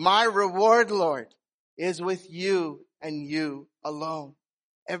alone. My reward, Lord, is with you and you alone.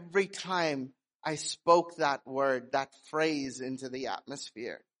 Every time I spoke that word, that phrase into the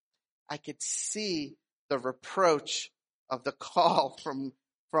atmosphere, I could see the reproach of the call from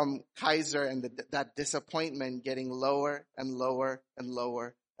Kaiser and that disappointment getting lower and lower and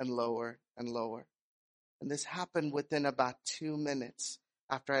lower and lower and lower. And this happened within about 2 minutes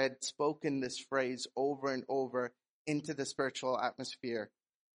after I had spoken this phrase over and over into the spiritual atmosphere.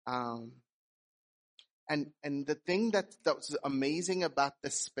 And the thing that was amazing about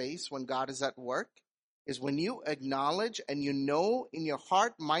this space when God is at work is when you acknowledge and you know in your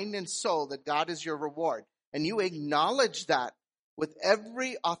heart, mind, and soul that God is your reward, and you acknowledge that with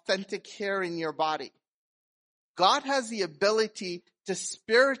every authentic hair in your body, God has the ability to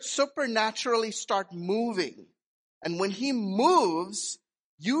supernaturally start moving. And when he moves,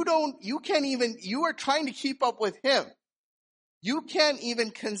 you are trying to keep up with him. You can't even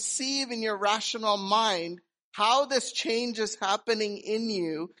conceive in your rational mind how this change is happening in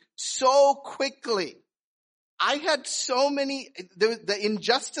you so quickly. I had so many, the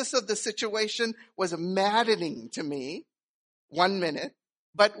injustice of the situation was maddening to me 1 minute,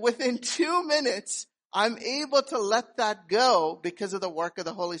 but within 2 minutes, I'm able to let that go because of the work of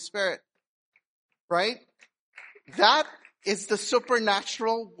the Holy Spirit, right? That is the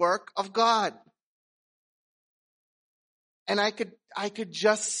supernatural work of God. And I could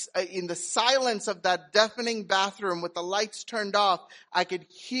just, in the silence of that deafening bathroom with the lights turned off, I could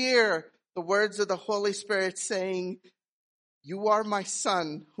hear the words of the Holy Spirit saying, "You are my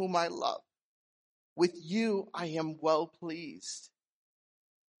son whom I love. With you I am well pleased."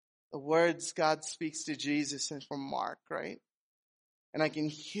 The words God speaks to Jesus and from Mark, right? And I can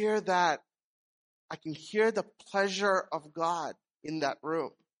hear that. I can hear the pleasure of God in that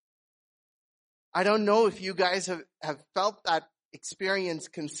room. I don't know if you guys have felt that experience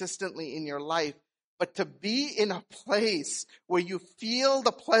consistently in your life, but to be in a place where you feel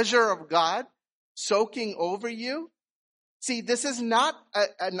the pleasure of God soaking over you. See, this is not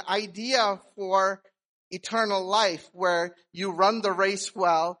an idea for eternal life where you run the race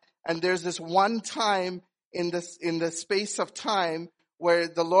well and there's this one time in the space of time where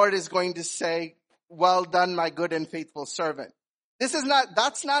the Lord is going to say, "Well done, my good and faithful servant." That's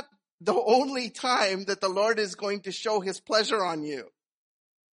not the only time that the Lord is going to show his pleasure on you.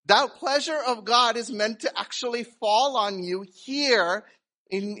 That pleasure of God is meant to actually fall on you here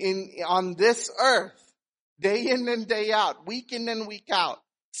on this earth, day in and day out, week in and week out,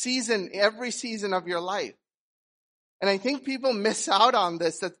 every season of your life. And I think people miss out on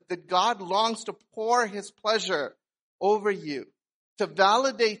this, that God longs to pour his pleasure over you, to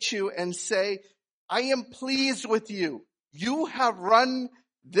validate you and say, "I am pleased with you. You have run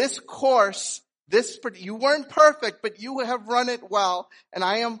this course, you weren't perfect, but you have run it well, and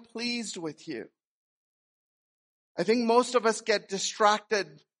I am pleased with you." I think most of us get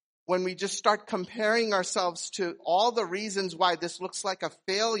distracted when we just start comparing ourselves to all the reasons why this looks like a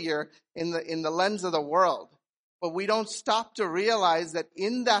failure in the lens of the world. But we don't stop to realize that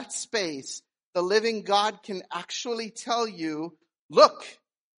in that space, the living God can actually tell you, "Look,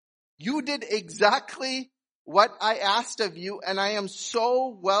 you did exactly what I asked of you, and I am so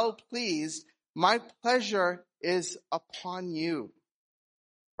well pleased. My pleasure is upon you."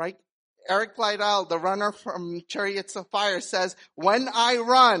 Right? Eric Liddell, the runner from Chariots of Fire, says, "When I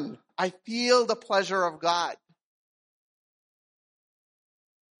run, I feel the pleasure of God."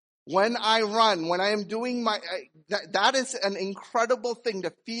 When I run, when I am doing that is an incredible thing, to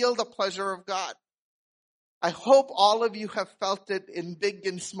feel the pleasure of God. I hope all of you have felt it in big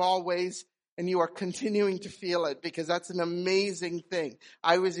and small ways, and you are continuing to feel it, because that's an amazing thing.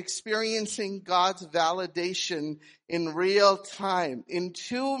 I was experiencing God's validation in real time. In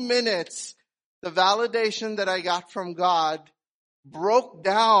 2 minutes, the validation that I got from God broke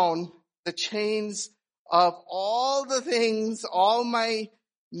down the chains of all the things, all my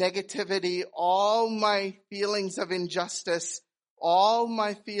negativity, all my feelings of injustice, all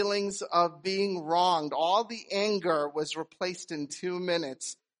my feelings of being wronged. All the anger was replaced in 2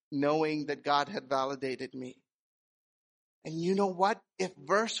 minutes, knowing that God had validated me. And you know what? If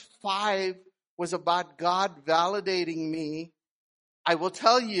verse 5 was about God validating me, I will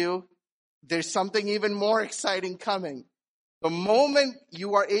tell you there's something even more exciting coming. The moment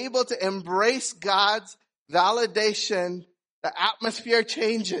you are able to embrace God's validation, the atmosphere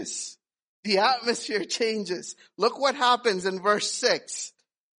changes. The atmosphere changes. Look what happens in verse 6.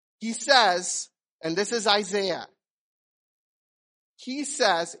 He says, and this is Isaiah, he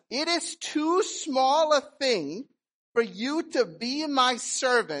says, "It is too small a thing for you to be my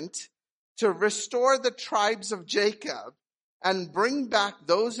servant to restore the tribes of Jacob and bring back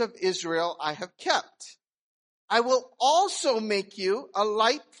those of Israel I have kept. I will also make you a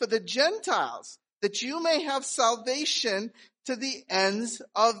light for the Gentiles, that you may have salvation to the ends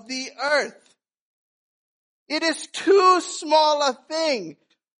of the earth." It is too small a thing.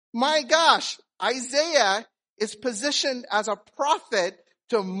 My gosh, Isaiah is positioned as a prophet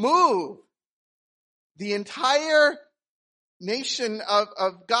to move the entire nation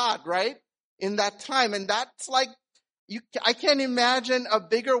of God, right? In that time. And that's like, I can't imagine a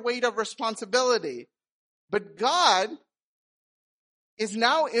bigger weight of responsibility. But God is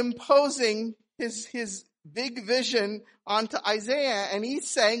now imposing his big vision onto Isaiah, and he's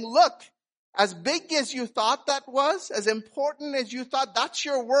saying, look, as big as you thought that was, as important as you thought, that's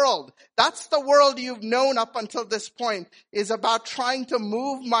your world. That's the world you've known up until this point, is about trying to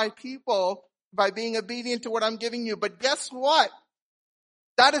move my people by being obedient to what I'm giving you. But guess what?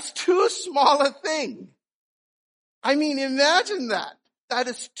 That is too small a thing. I mean, imagine that. That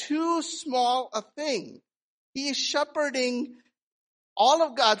is too small a thing. He is shepherding all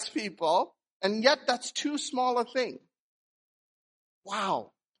of God's people, and yet that's too small a thing.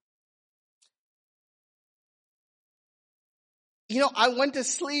 Wow. You know, I went to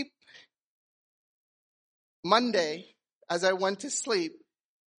sleep Monday as I went to sleep.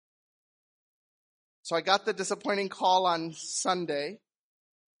 So I got the disappointing call on Sunday,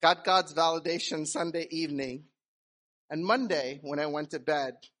 got God's validation Sunday evening. And Monday, when I went to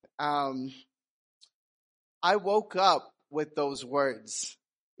bed, I woke up with those words.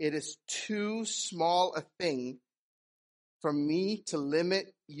 It is too small a thing for me to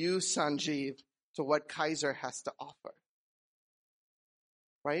limit you, Sanjeev, to what Kaiser has to offer.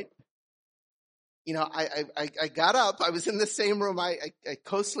 Right? You know, I got up. I was in the same room. I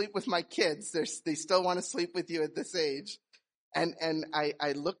co-sleep with my kids. They still want to sleep with you at this age. And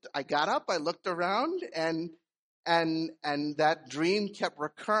I got up, I looked around, and that dream kept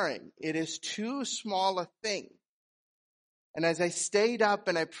recurring. It is too small a thing. And as I stayed up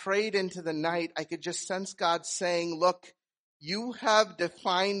and I prayed into the night, I could just sense God saying, look, you have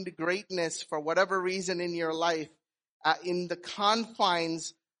defined greatness for whatever reason in your life, in the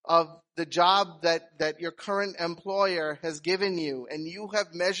confines of the job that your current employer has given you. And you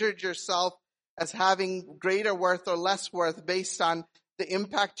have measured yourself as having greater worth or less worth based on the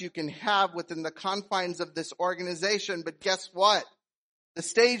impact you can have within the confines of this organization. But guess what? The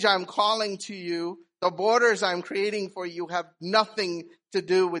stage I'm calling to you, the borders I'm creating for you, have nothing to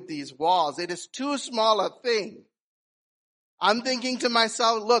do with these walls. It is too small a thing. I'm thinking to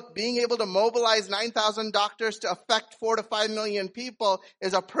myself, look, being able to mobilize 9,000 doctors to affect 4 to 5 million people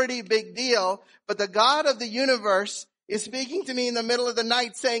is a pretty big deal. But the God of the universe is speaking to me in the middle of the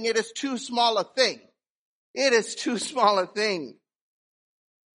night saying it is too small a thing. It is too small a thing.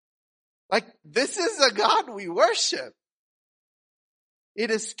 Like, this is the God we worship.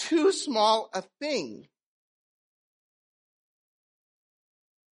 It is too small a thing.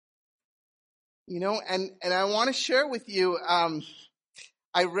 You know, and I want to share with you,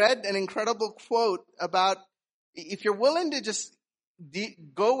 I read an incredible quote about if you're willing to just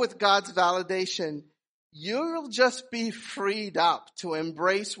go with God's validation, you'll just be freed up to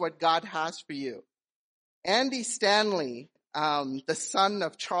embrace what God has for you. Andy Stanley, the son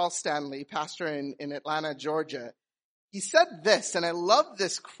of Charles Stanley, pastor in Atlanta, Georgia, he said this, and I love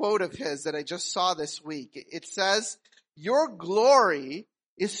this quote of his that I just saw this week. It says, "Your glory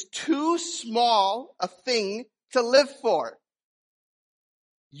is too small a thing to live for."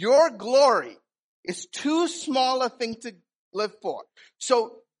 Your glory is too small a thing to live for.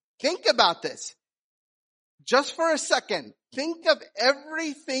 So think about this. Just for a second, think of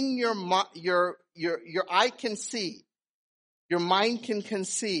everything your eye can see, your mind can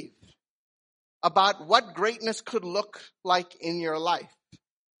conceive about what greatness could look like in your life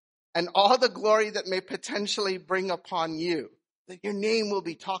and all the glory that may potentially bring upon you. That your name will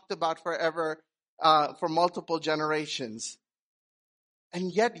be talked about forever, for multiple generations.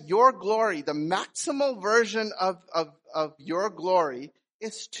 And yet your glory, the maximal version of your glory,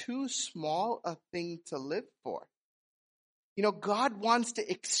 is too small a thing to live for. You know, God wants to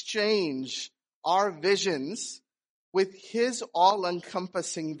exchange our visions with his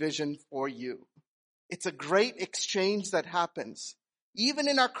all-encompassing vision for you. It's a great exchange that happens. Even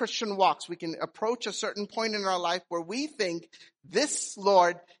in our Christian walks, we can approach a certain point in our life where we think this,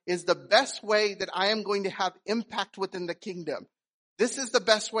 Lord, is the best way that I am going to have impact within the kingdom. This is the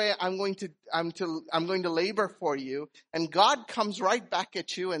best way I'm going to labor for you. And God comes right back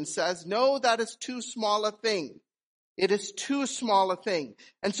at you and says, no, that is too small a thing. It is too small a thing.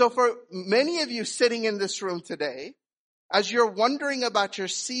 And so for many of you sitting in this room today, as you're wondering about your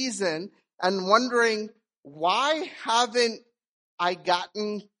season and wondering, why haven't I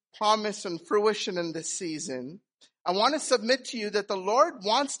gotten promise and fruition in this season? I want to submit to you that the Lord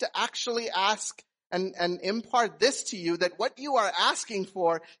wants to actually ask and impart this to you, that what you are asking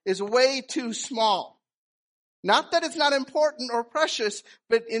for is way too small. Not that it's not important or precious,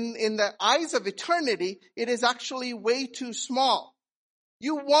 but in the eyes of eternity, it is actually way too small.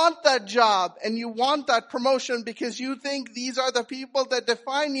 You want that job and you want that promotion because you think these are the people that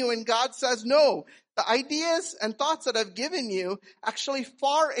define you, and God says, no, the ideas and thoughts that I've given you actually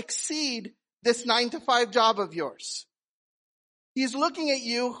far exceed this 9-to-5 job of yours. He's looking at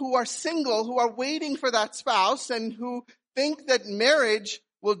you who are single, who are waiting for that spouse, and who think that marriage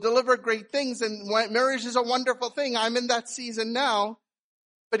will deliver great things, and marriage is a wonderful thing. I'm in that season now.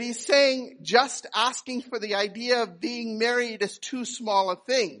 But he's saying just asking for the idea of being married is too small a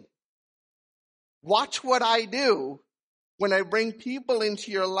thing. Watch what I do when I bring people into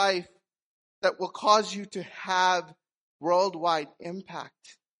your life that will cause you to have worldwide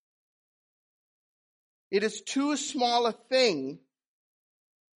impact. It is too small a thing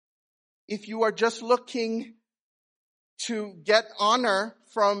if you are just looking to get honor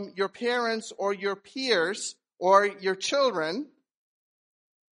from your parents or your peers or your children,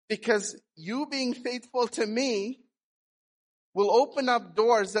 because you being faithful to me will open up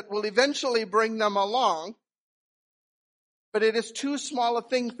doors that will eventually bring them along. But it is too small a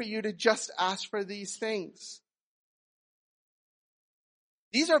thing for you to just ask for these things.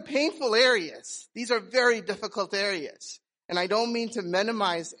 These are painful areas. These are very difficult areas. And I don't mean to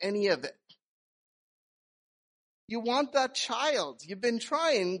minimize any of it. You want that child. You've been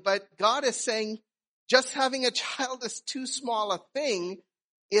trying, but God is saying just having a child is too small a thing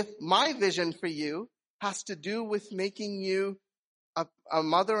if my vision for you has to do with making you a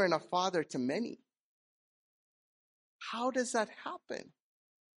mother and a father to many. How does that happen?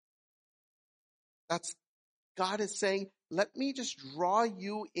 God is saying, let me just draw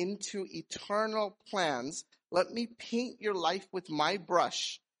you into eternal plans. Let me paint your life with my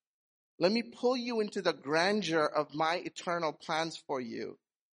brush. Let me pull you into the grandeur of my eternal plans for you,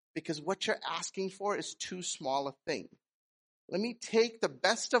 because what you're asking for is too small a thing. Let me take the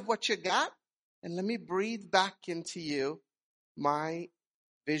best of what you got and let me breathe back into you my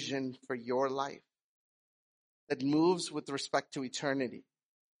vision for your life that moves with respect to eternity.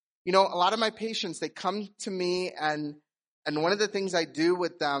 You know, a lot of my patients, they come to me, and one of the things I do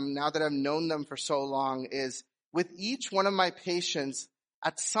with them now that I've known them for so long is with each one of my patients,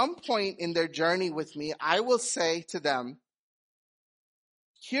 at some point in their journey with me, I will say to them,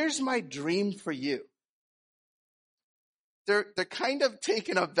 here's my dream for you. They're kind of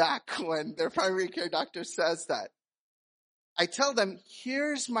taken aback when their primary care doctor says that. I tell them,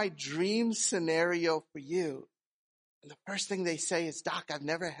 here's my dream scenario for you. And the first thing they say is, Doc, I've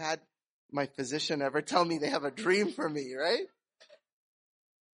never had my physician ever tell me they have a dream for me, right?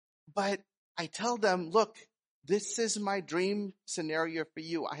 But I tell them, look, this is my dream scenario for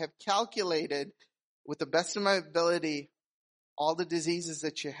you. I have calculated with the best of my ability all the diseases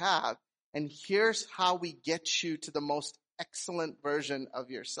that you have, and here's how we get you to the most excellent version of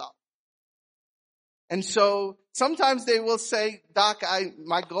yourself. And so sometimes they will say, Doc,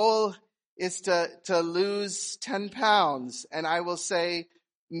 my goal is to lose 10 pounds. And I will say,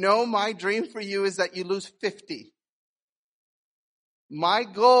 no, my dream for you is that you lose 50. My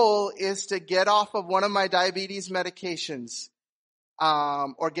goal is to get off of one of my diabetes medications,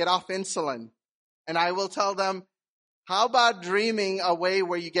 or get off insulin. And I will tell them, how about dreaming a way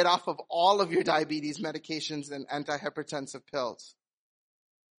where you get off of all of your diabetes medications and antihypertensive pills?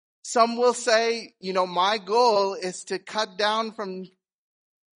 Some will say, my goal is to cut down from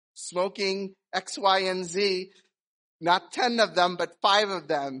smoking X, Y, and Z, not 10 of them, but 5 of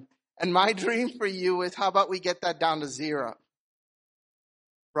them. And my dream for you is, how about we get that down to 0?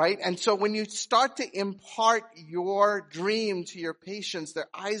 Right? And so when you start to impart your dream to your patients, their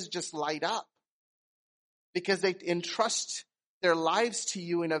eyes just light up because they entrust their lives to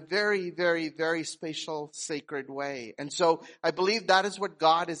you in a very, very, very spatial, sacred way. And so I believe that is what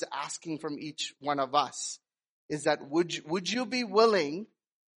God is asking from each one of us, is that would you be willing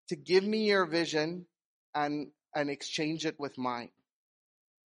to give me your vision and and exchange it with mine.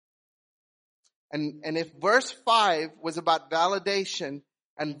 And if verse 5 was about validation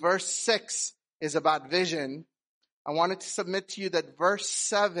and verse 6 is about vision, I wanted to submit to you that verse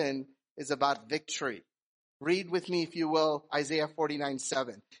 7 is about victory. Read with me, if you will, Isaiah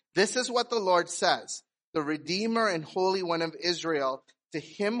 49:7. This is what the Lord says, the Redeemer and Holy One of Israel, to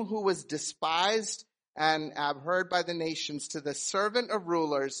him who was despised and abhorred by the nations, to the servant of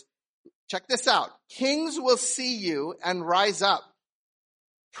rulers. Check this out. Kings will see you and rise up.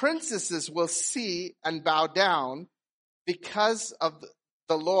 Princesses will see and bow down because of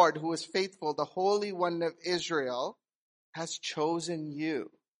the Lord who is faithful, the Holy One of Israel has chosen you.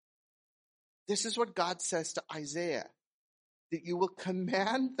 This is what God says to Isaiah, that you will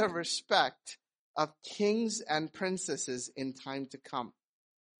command the respect of kings and princesses in time to come.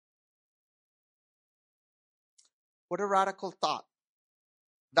 What a radical thought.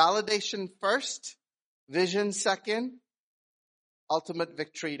 Validation first, vision second, ultimate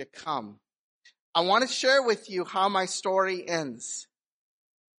victory to come. I want to share with you how my story ends.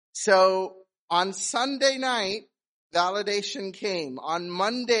 So on Sunday night, validation came. On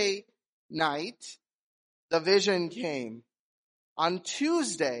Monday night, the vision came. On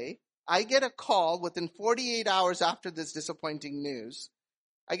Tuesday, I get a call within 48 hours after this disappointing news.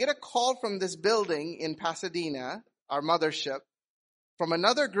 I get a call from this building in Pasadena, our mothership, from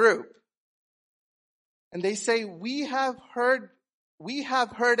another group. And they say, we have heard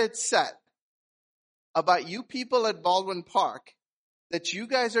it said about you people at Baldwin Park that you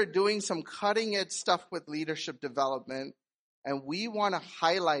guys are doing some cutting edge stuff with leadership development, and we want to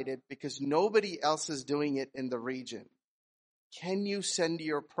highlight it because nobody else is doing it in the region. Can you send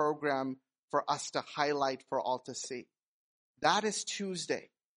your program for us to highlight for all to see? That is Tuesday.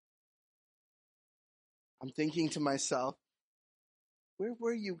 I'm thinking to myself, where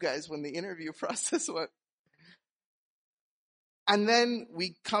were you guys when the interview process went? And then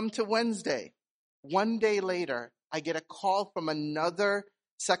we come to Wednesday. One day later, I get a call from another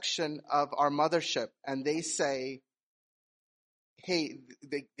section of our mothership, and they say, hey,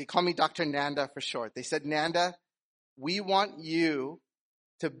 they call me Dr. Nanda for short. They said, Nanda, we want you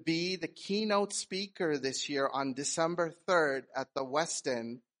to be the keynote speaker this year on December 3rd at the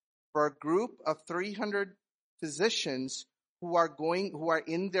Westin for a group of 300 physicians who are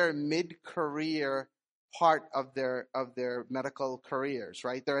in their mid-career part of their medical careers,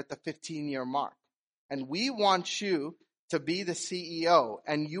 right? They're at the 15-year mark. And we want you to be the CEO,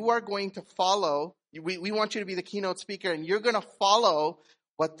 and you are going to follow, we want you to be the keynote speaker, and you're going to follow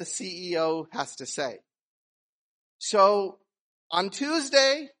what the CEO has to say. So on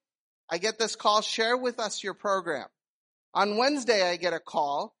Tuesday, I get this call, share with us your program. On Wednesday, I get a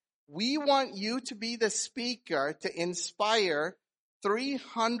call, we want you to be the speaker to inspire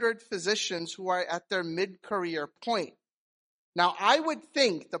 300 physicians who are at their mid-career point. Now, I would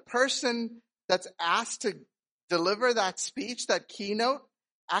think the person that's asked to deliver that speech, that keynote,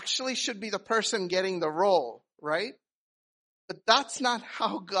 actually should be the person getting the role, right? But that's not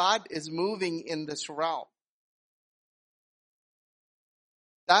how God is moving in this realm.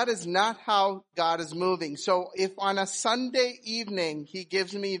 That is not how God is moving. So if on a Sunday evening He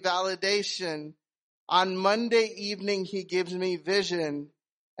gives me validation, on Monday evening He gives me vision,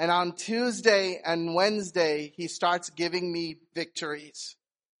 and on Tuesday and Wednesday He starts giving me victories.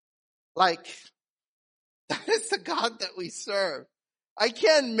 Like, that is the God that we serve. I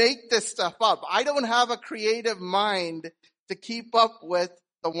can't make this stuff up. I don't have a creative mind to keep up with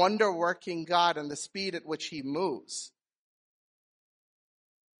the wonder-working God and the speed at which He moves.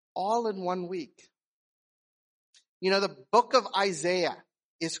 All in 1 week. You know, the book of Isaiah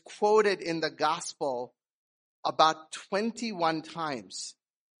is quoted in the gospel about 21 times.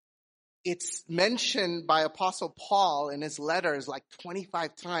 It's mentioned by Apostle Paul in his letters like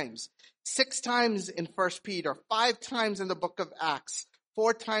 25 times. 6 times in 1 Peter, 5 times in the book of Acts,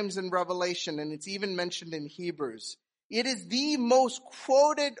 4 times in Revelation, and it's even mentioned in Hebrews. It is the most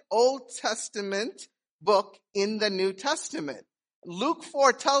quoted Old Testament book in the New Testament. Luke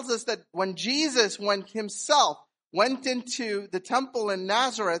 4 tells us that when Jesus himself went into the temple in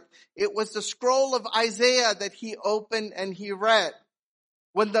Nazareth, it was the scroll of Isaiah that he opened and he read.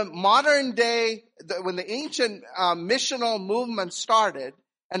 When the modern day, when the ancient missional movement started,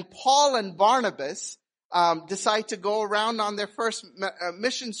 and Paul and Barnabas decide to go around on their first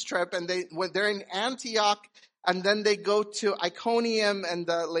missions trip, and they're in Antioch, and then they go to Iconium and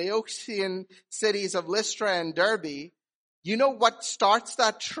the Laodicean cities of Lystra and Derbe. You know what starts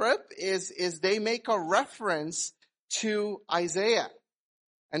that trip is they make a reference to Isaiah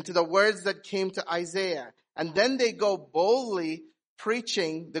and to the words that came to Isaiah. And then they go boldly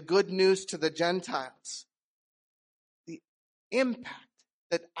preaching the good news to the Gentiles. impact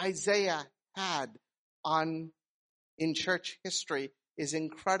that Isaiah had in church history is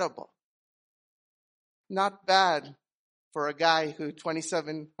incredible. Not bad for a guy who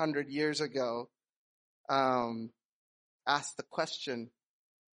 2,700 years ago asked the question,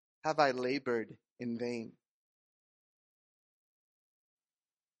 have I labored in vain?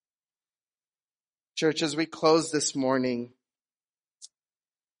 Church, as we close this morning,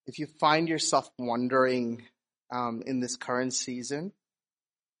 if you find yourself wondering in this current season,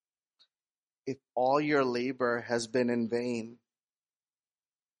 if all your labor has been in vain,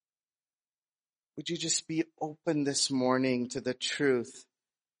 would you just be open this morning to the truth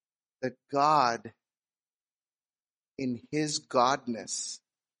that God, in His Godness,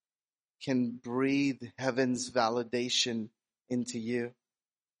 can breathe heaven's validation into you.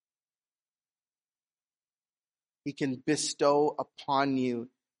 He can bestow upon you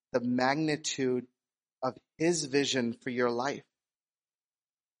the magnitude of His vision for your life.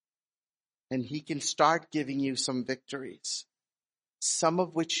 And He can start giving you some victories, some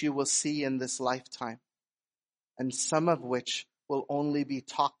of which you will see in this lifetime, and some of which will only be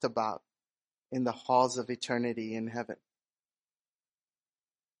talked about in the halls of eternity in heaven.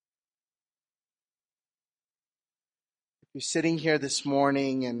 If you're sitting here this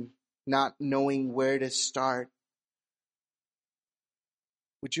morning and not knowing where to start,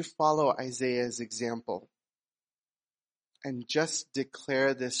 would you follow Isaiah's example and just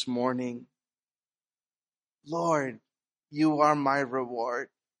declare this morning, Lord, you are my reward.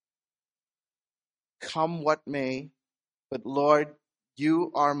 Come what may, but Lord,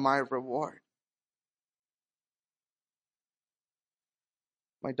 you are my reward.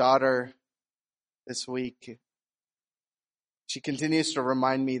 My daughter this week, she continues to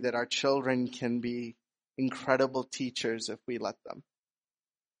remind me that our children can be incredible teachers if we let them.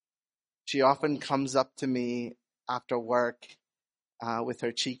 She often comes up to me after work with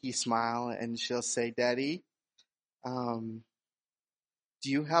her cheeky smile and she'll say, Daddy, do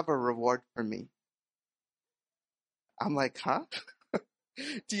you have a reward for me? I'm like, huh?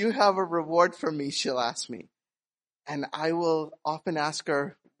 Do you have a reward for me? She'll ask me. And I will often ask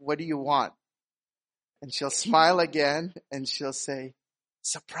her, what do you want? And she'll smile again and she'll say,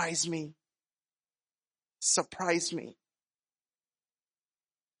 surprise me. Surprise me.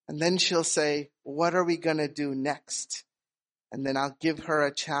 And then she'll say, what are we going to do next? And then I'll give her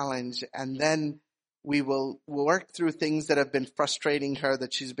a challenge. And then we will work through things that have been frustrating her,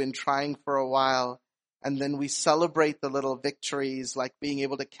 that she's been trying for a while. And then we celebrate the little victories, like being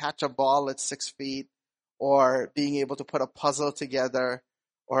able to catch a ball at 6 feet, or being able to put a puzzle together,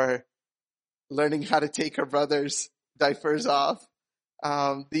 or learning how to take her brother's diapers off.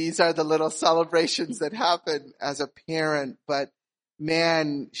 These are the little celebrations that happen as a parent. But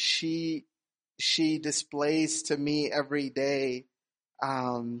man, she displays to me every day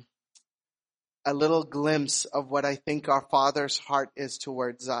a little glimpse of what I think our Father's heart is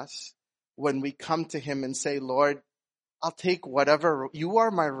towards us. When we come to Him and say, Lord, I'll take whatever, you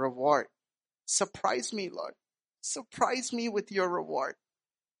are my reward. Surprise me, Lord. Surprise me with your reward.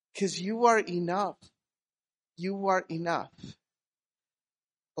 Because you are enough. You are enough.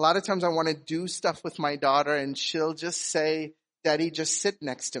 A lot of times I want to do stuff with my daughter and she'll just say, Daddy, just sit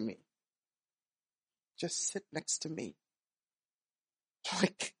next to me. Just sit next to me.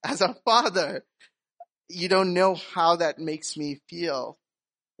 Like, as a father, you don't know how that makes me feel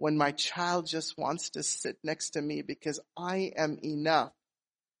when my child just wants to sit next to me because I am enough.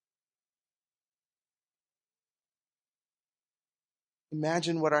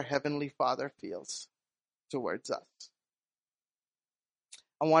 Imagine what our Heavenly Father feels towards us.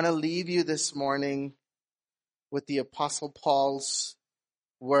 I want to leave you this morning with the Apostle Paul's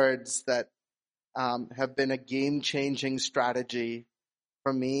words that have been a game-changing strategy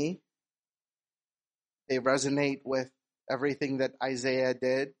for me. They resonate with everything that Isaiah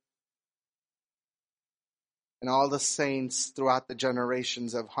did. And all the saints throughout the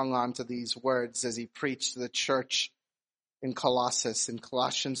generations have hung on to these words as he preached to the church in Colossus, in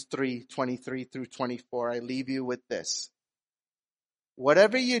Colossians 3:23 through 24. I leave you with this.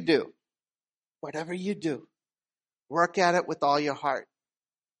 Whatever you do, work at it with all your heart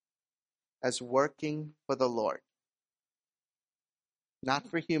as working for the Lord, not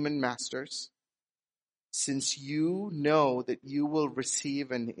for human masters, since you know that you will receive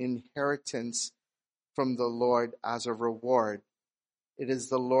an inheritance from the Lord as a reward. It is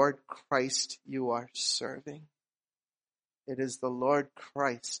the Lord Christ you are serving. It is the Lord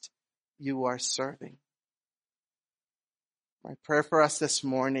Christ you are serving. My prayer for us this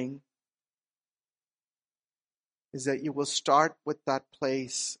morning is that you will start with that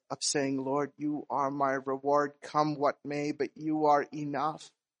place of saying, Lord, you are my reward, come what may, but you are enough.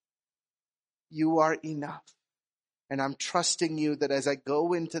 You are enough. And I'm trusting you that as I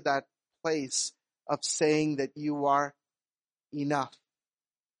go into that place of saying that you are enough,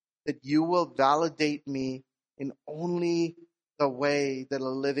 that you will validate me in only the way that a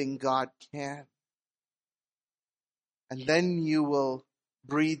living God can. And then you will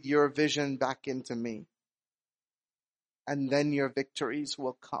breathe your vision back into me. And then your victories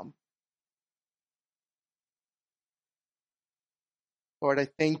will come. Lord, I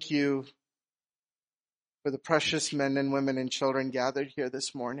thank you for the precious men and women and children gathered here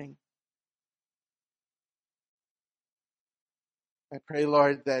this morning. I pray,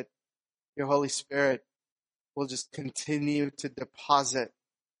 Lord, that your Holy Spirit will just continue to deposit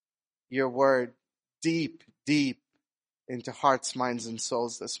your word deep, deep into hearts, minds, and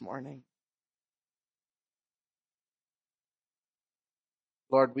souls this morning.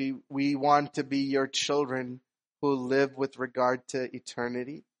 Lord, we want to be your children who live with regard to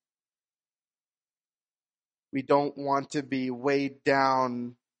eternity. We don't want to be weighed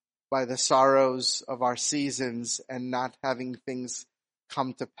down by the sorrows of our seasons and not having things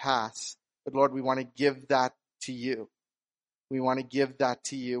come to pass. But Lord, we want to give that to you. We want to give that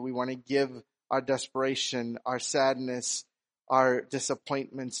to you. We want to give our desperation, our sadness, our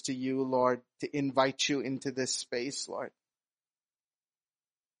disappointments to you, Lord, to invite you into this space, Lord.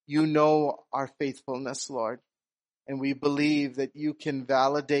 You know our faithfulness, Lord, and we believe that you can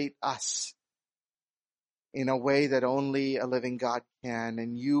validate us in a way that only a living God can,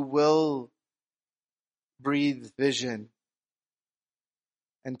 and you will breathe vision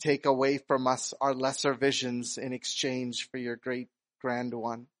and take away from us our lesser visions in exchange for your great grand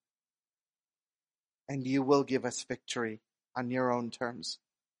one. And you will give us victory on your own terms.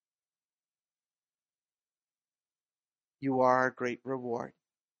 You are our great reward.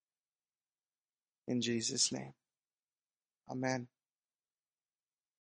 In Jesus' name, amen.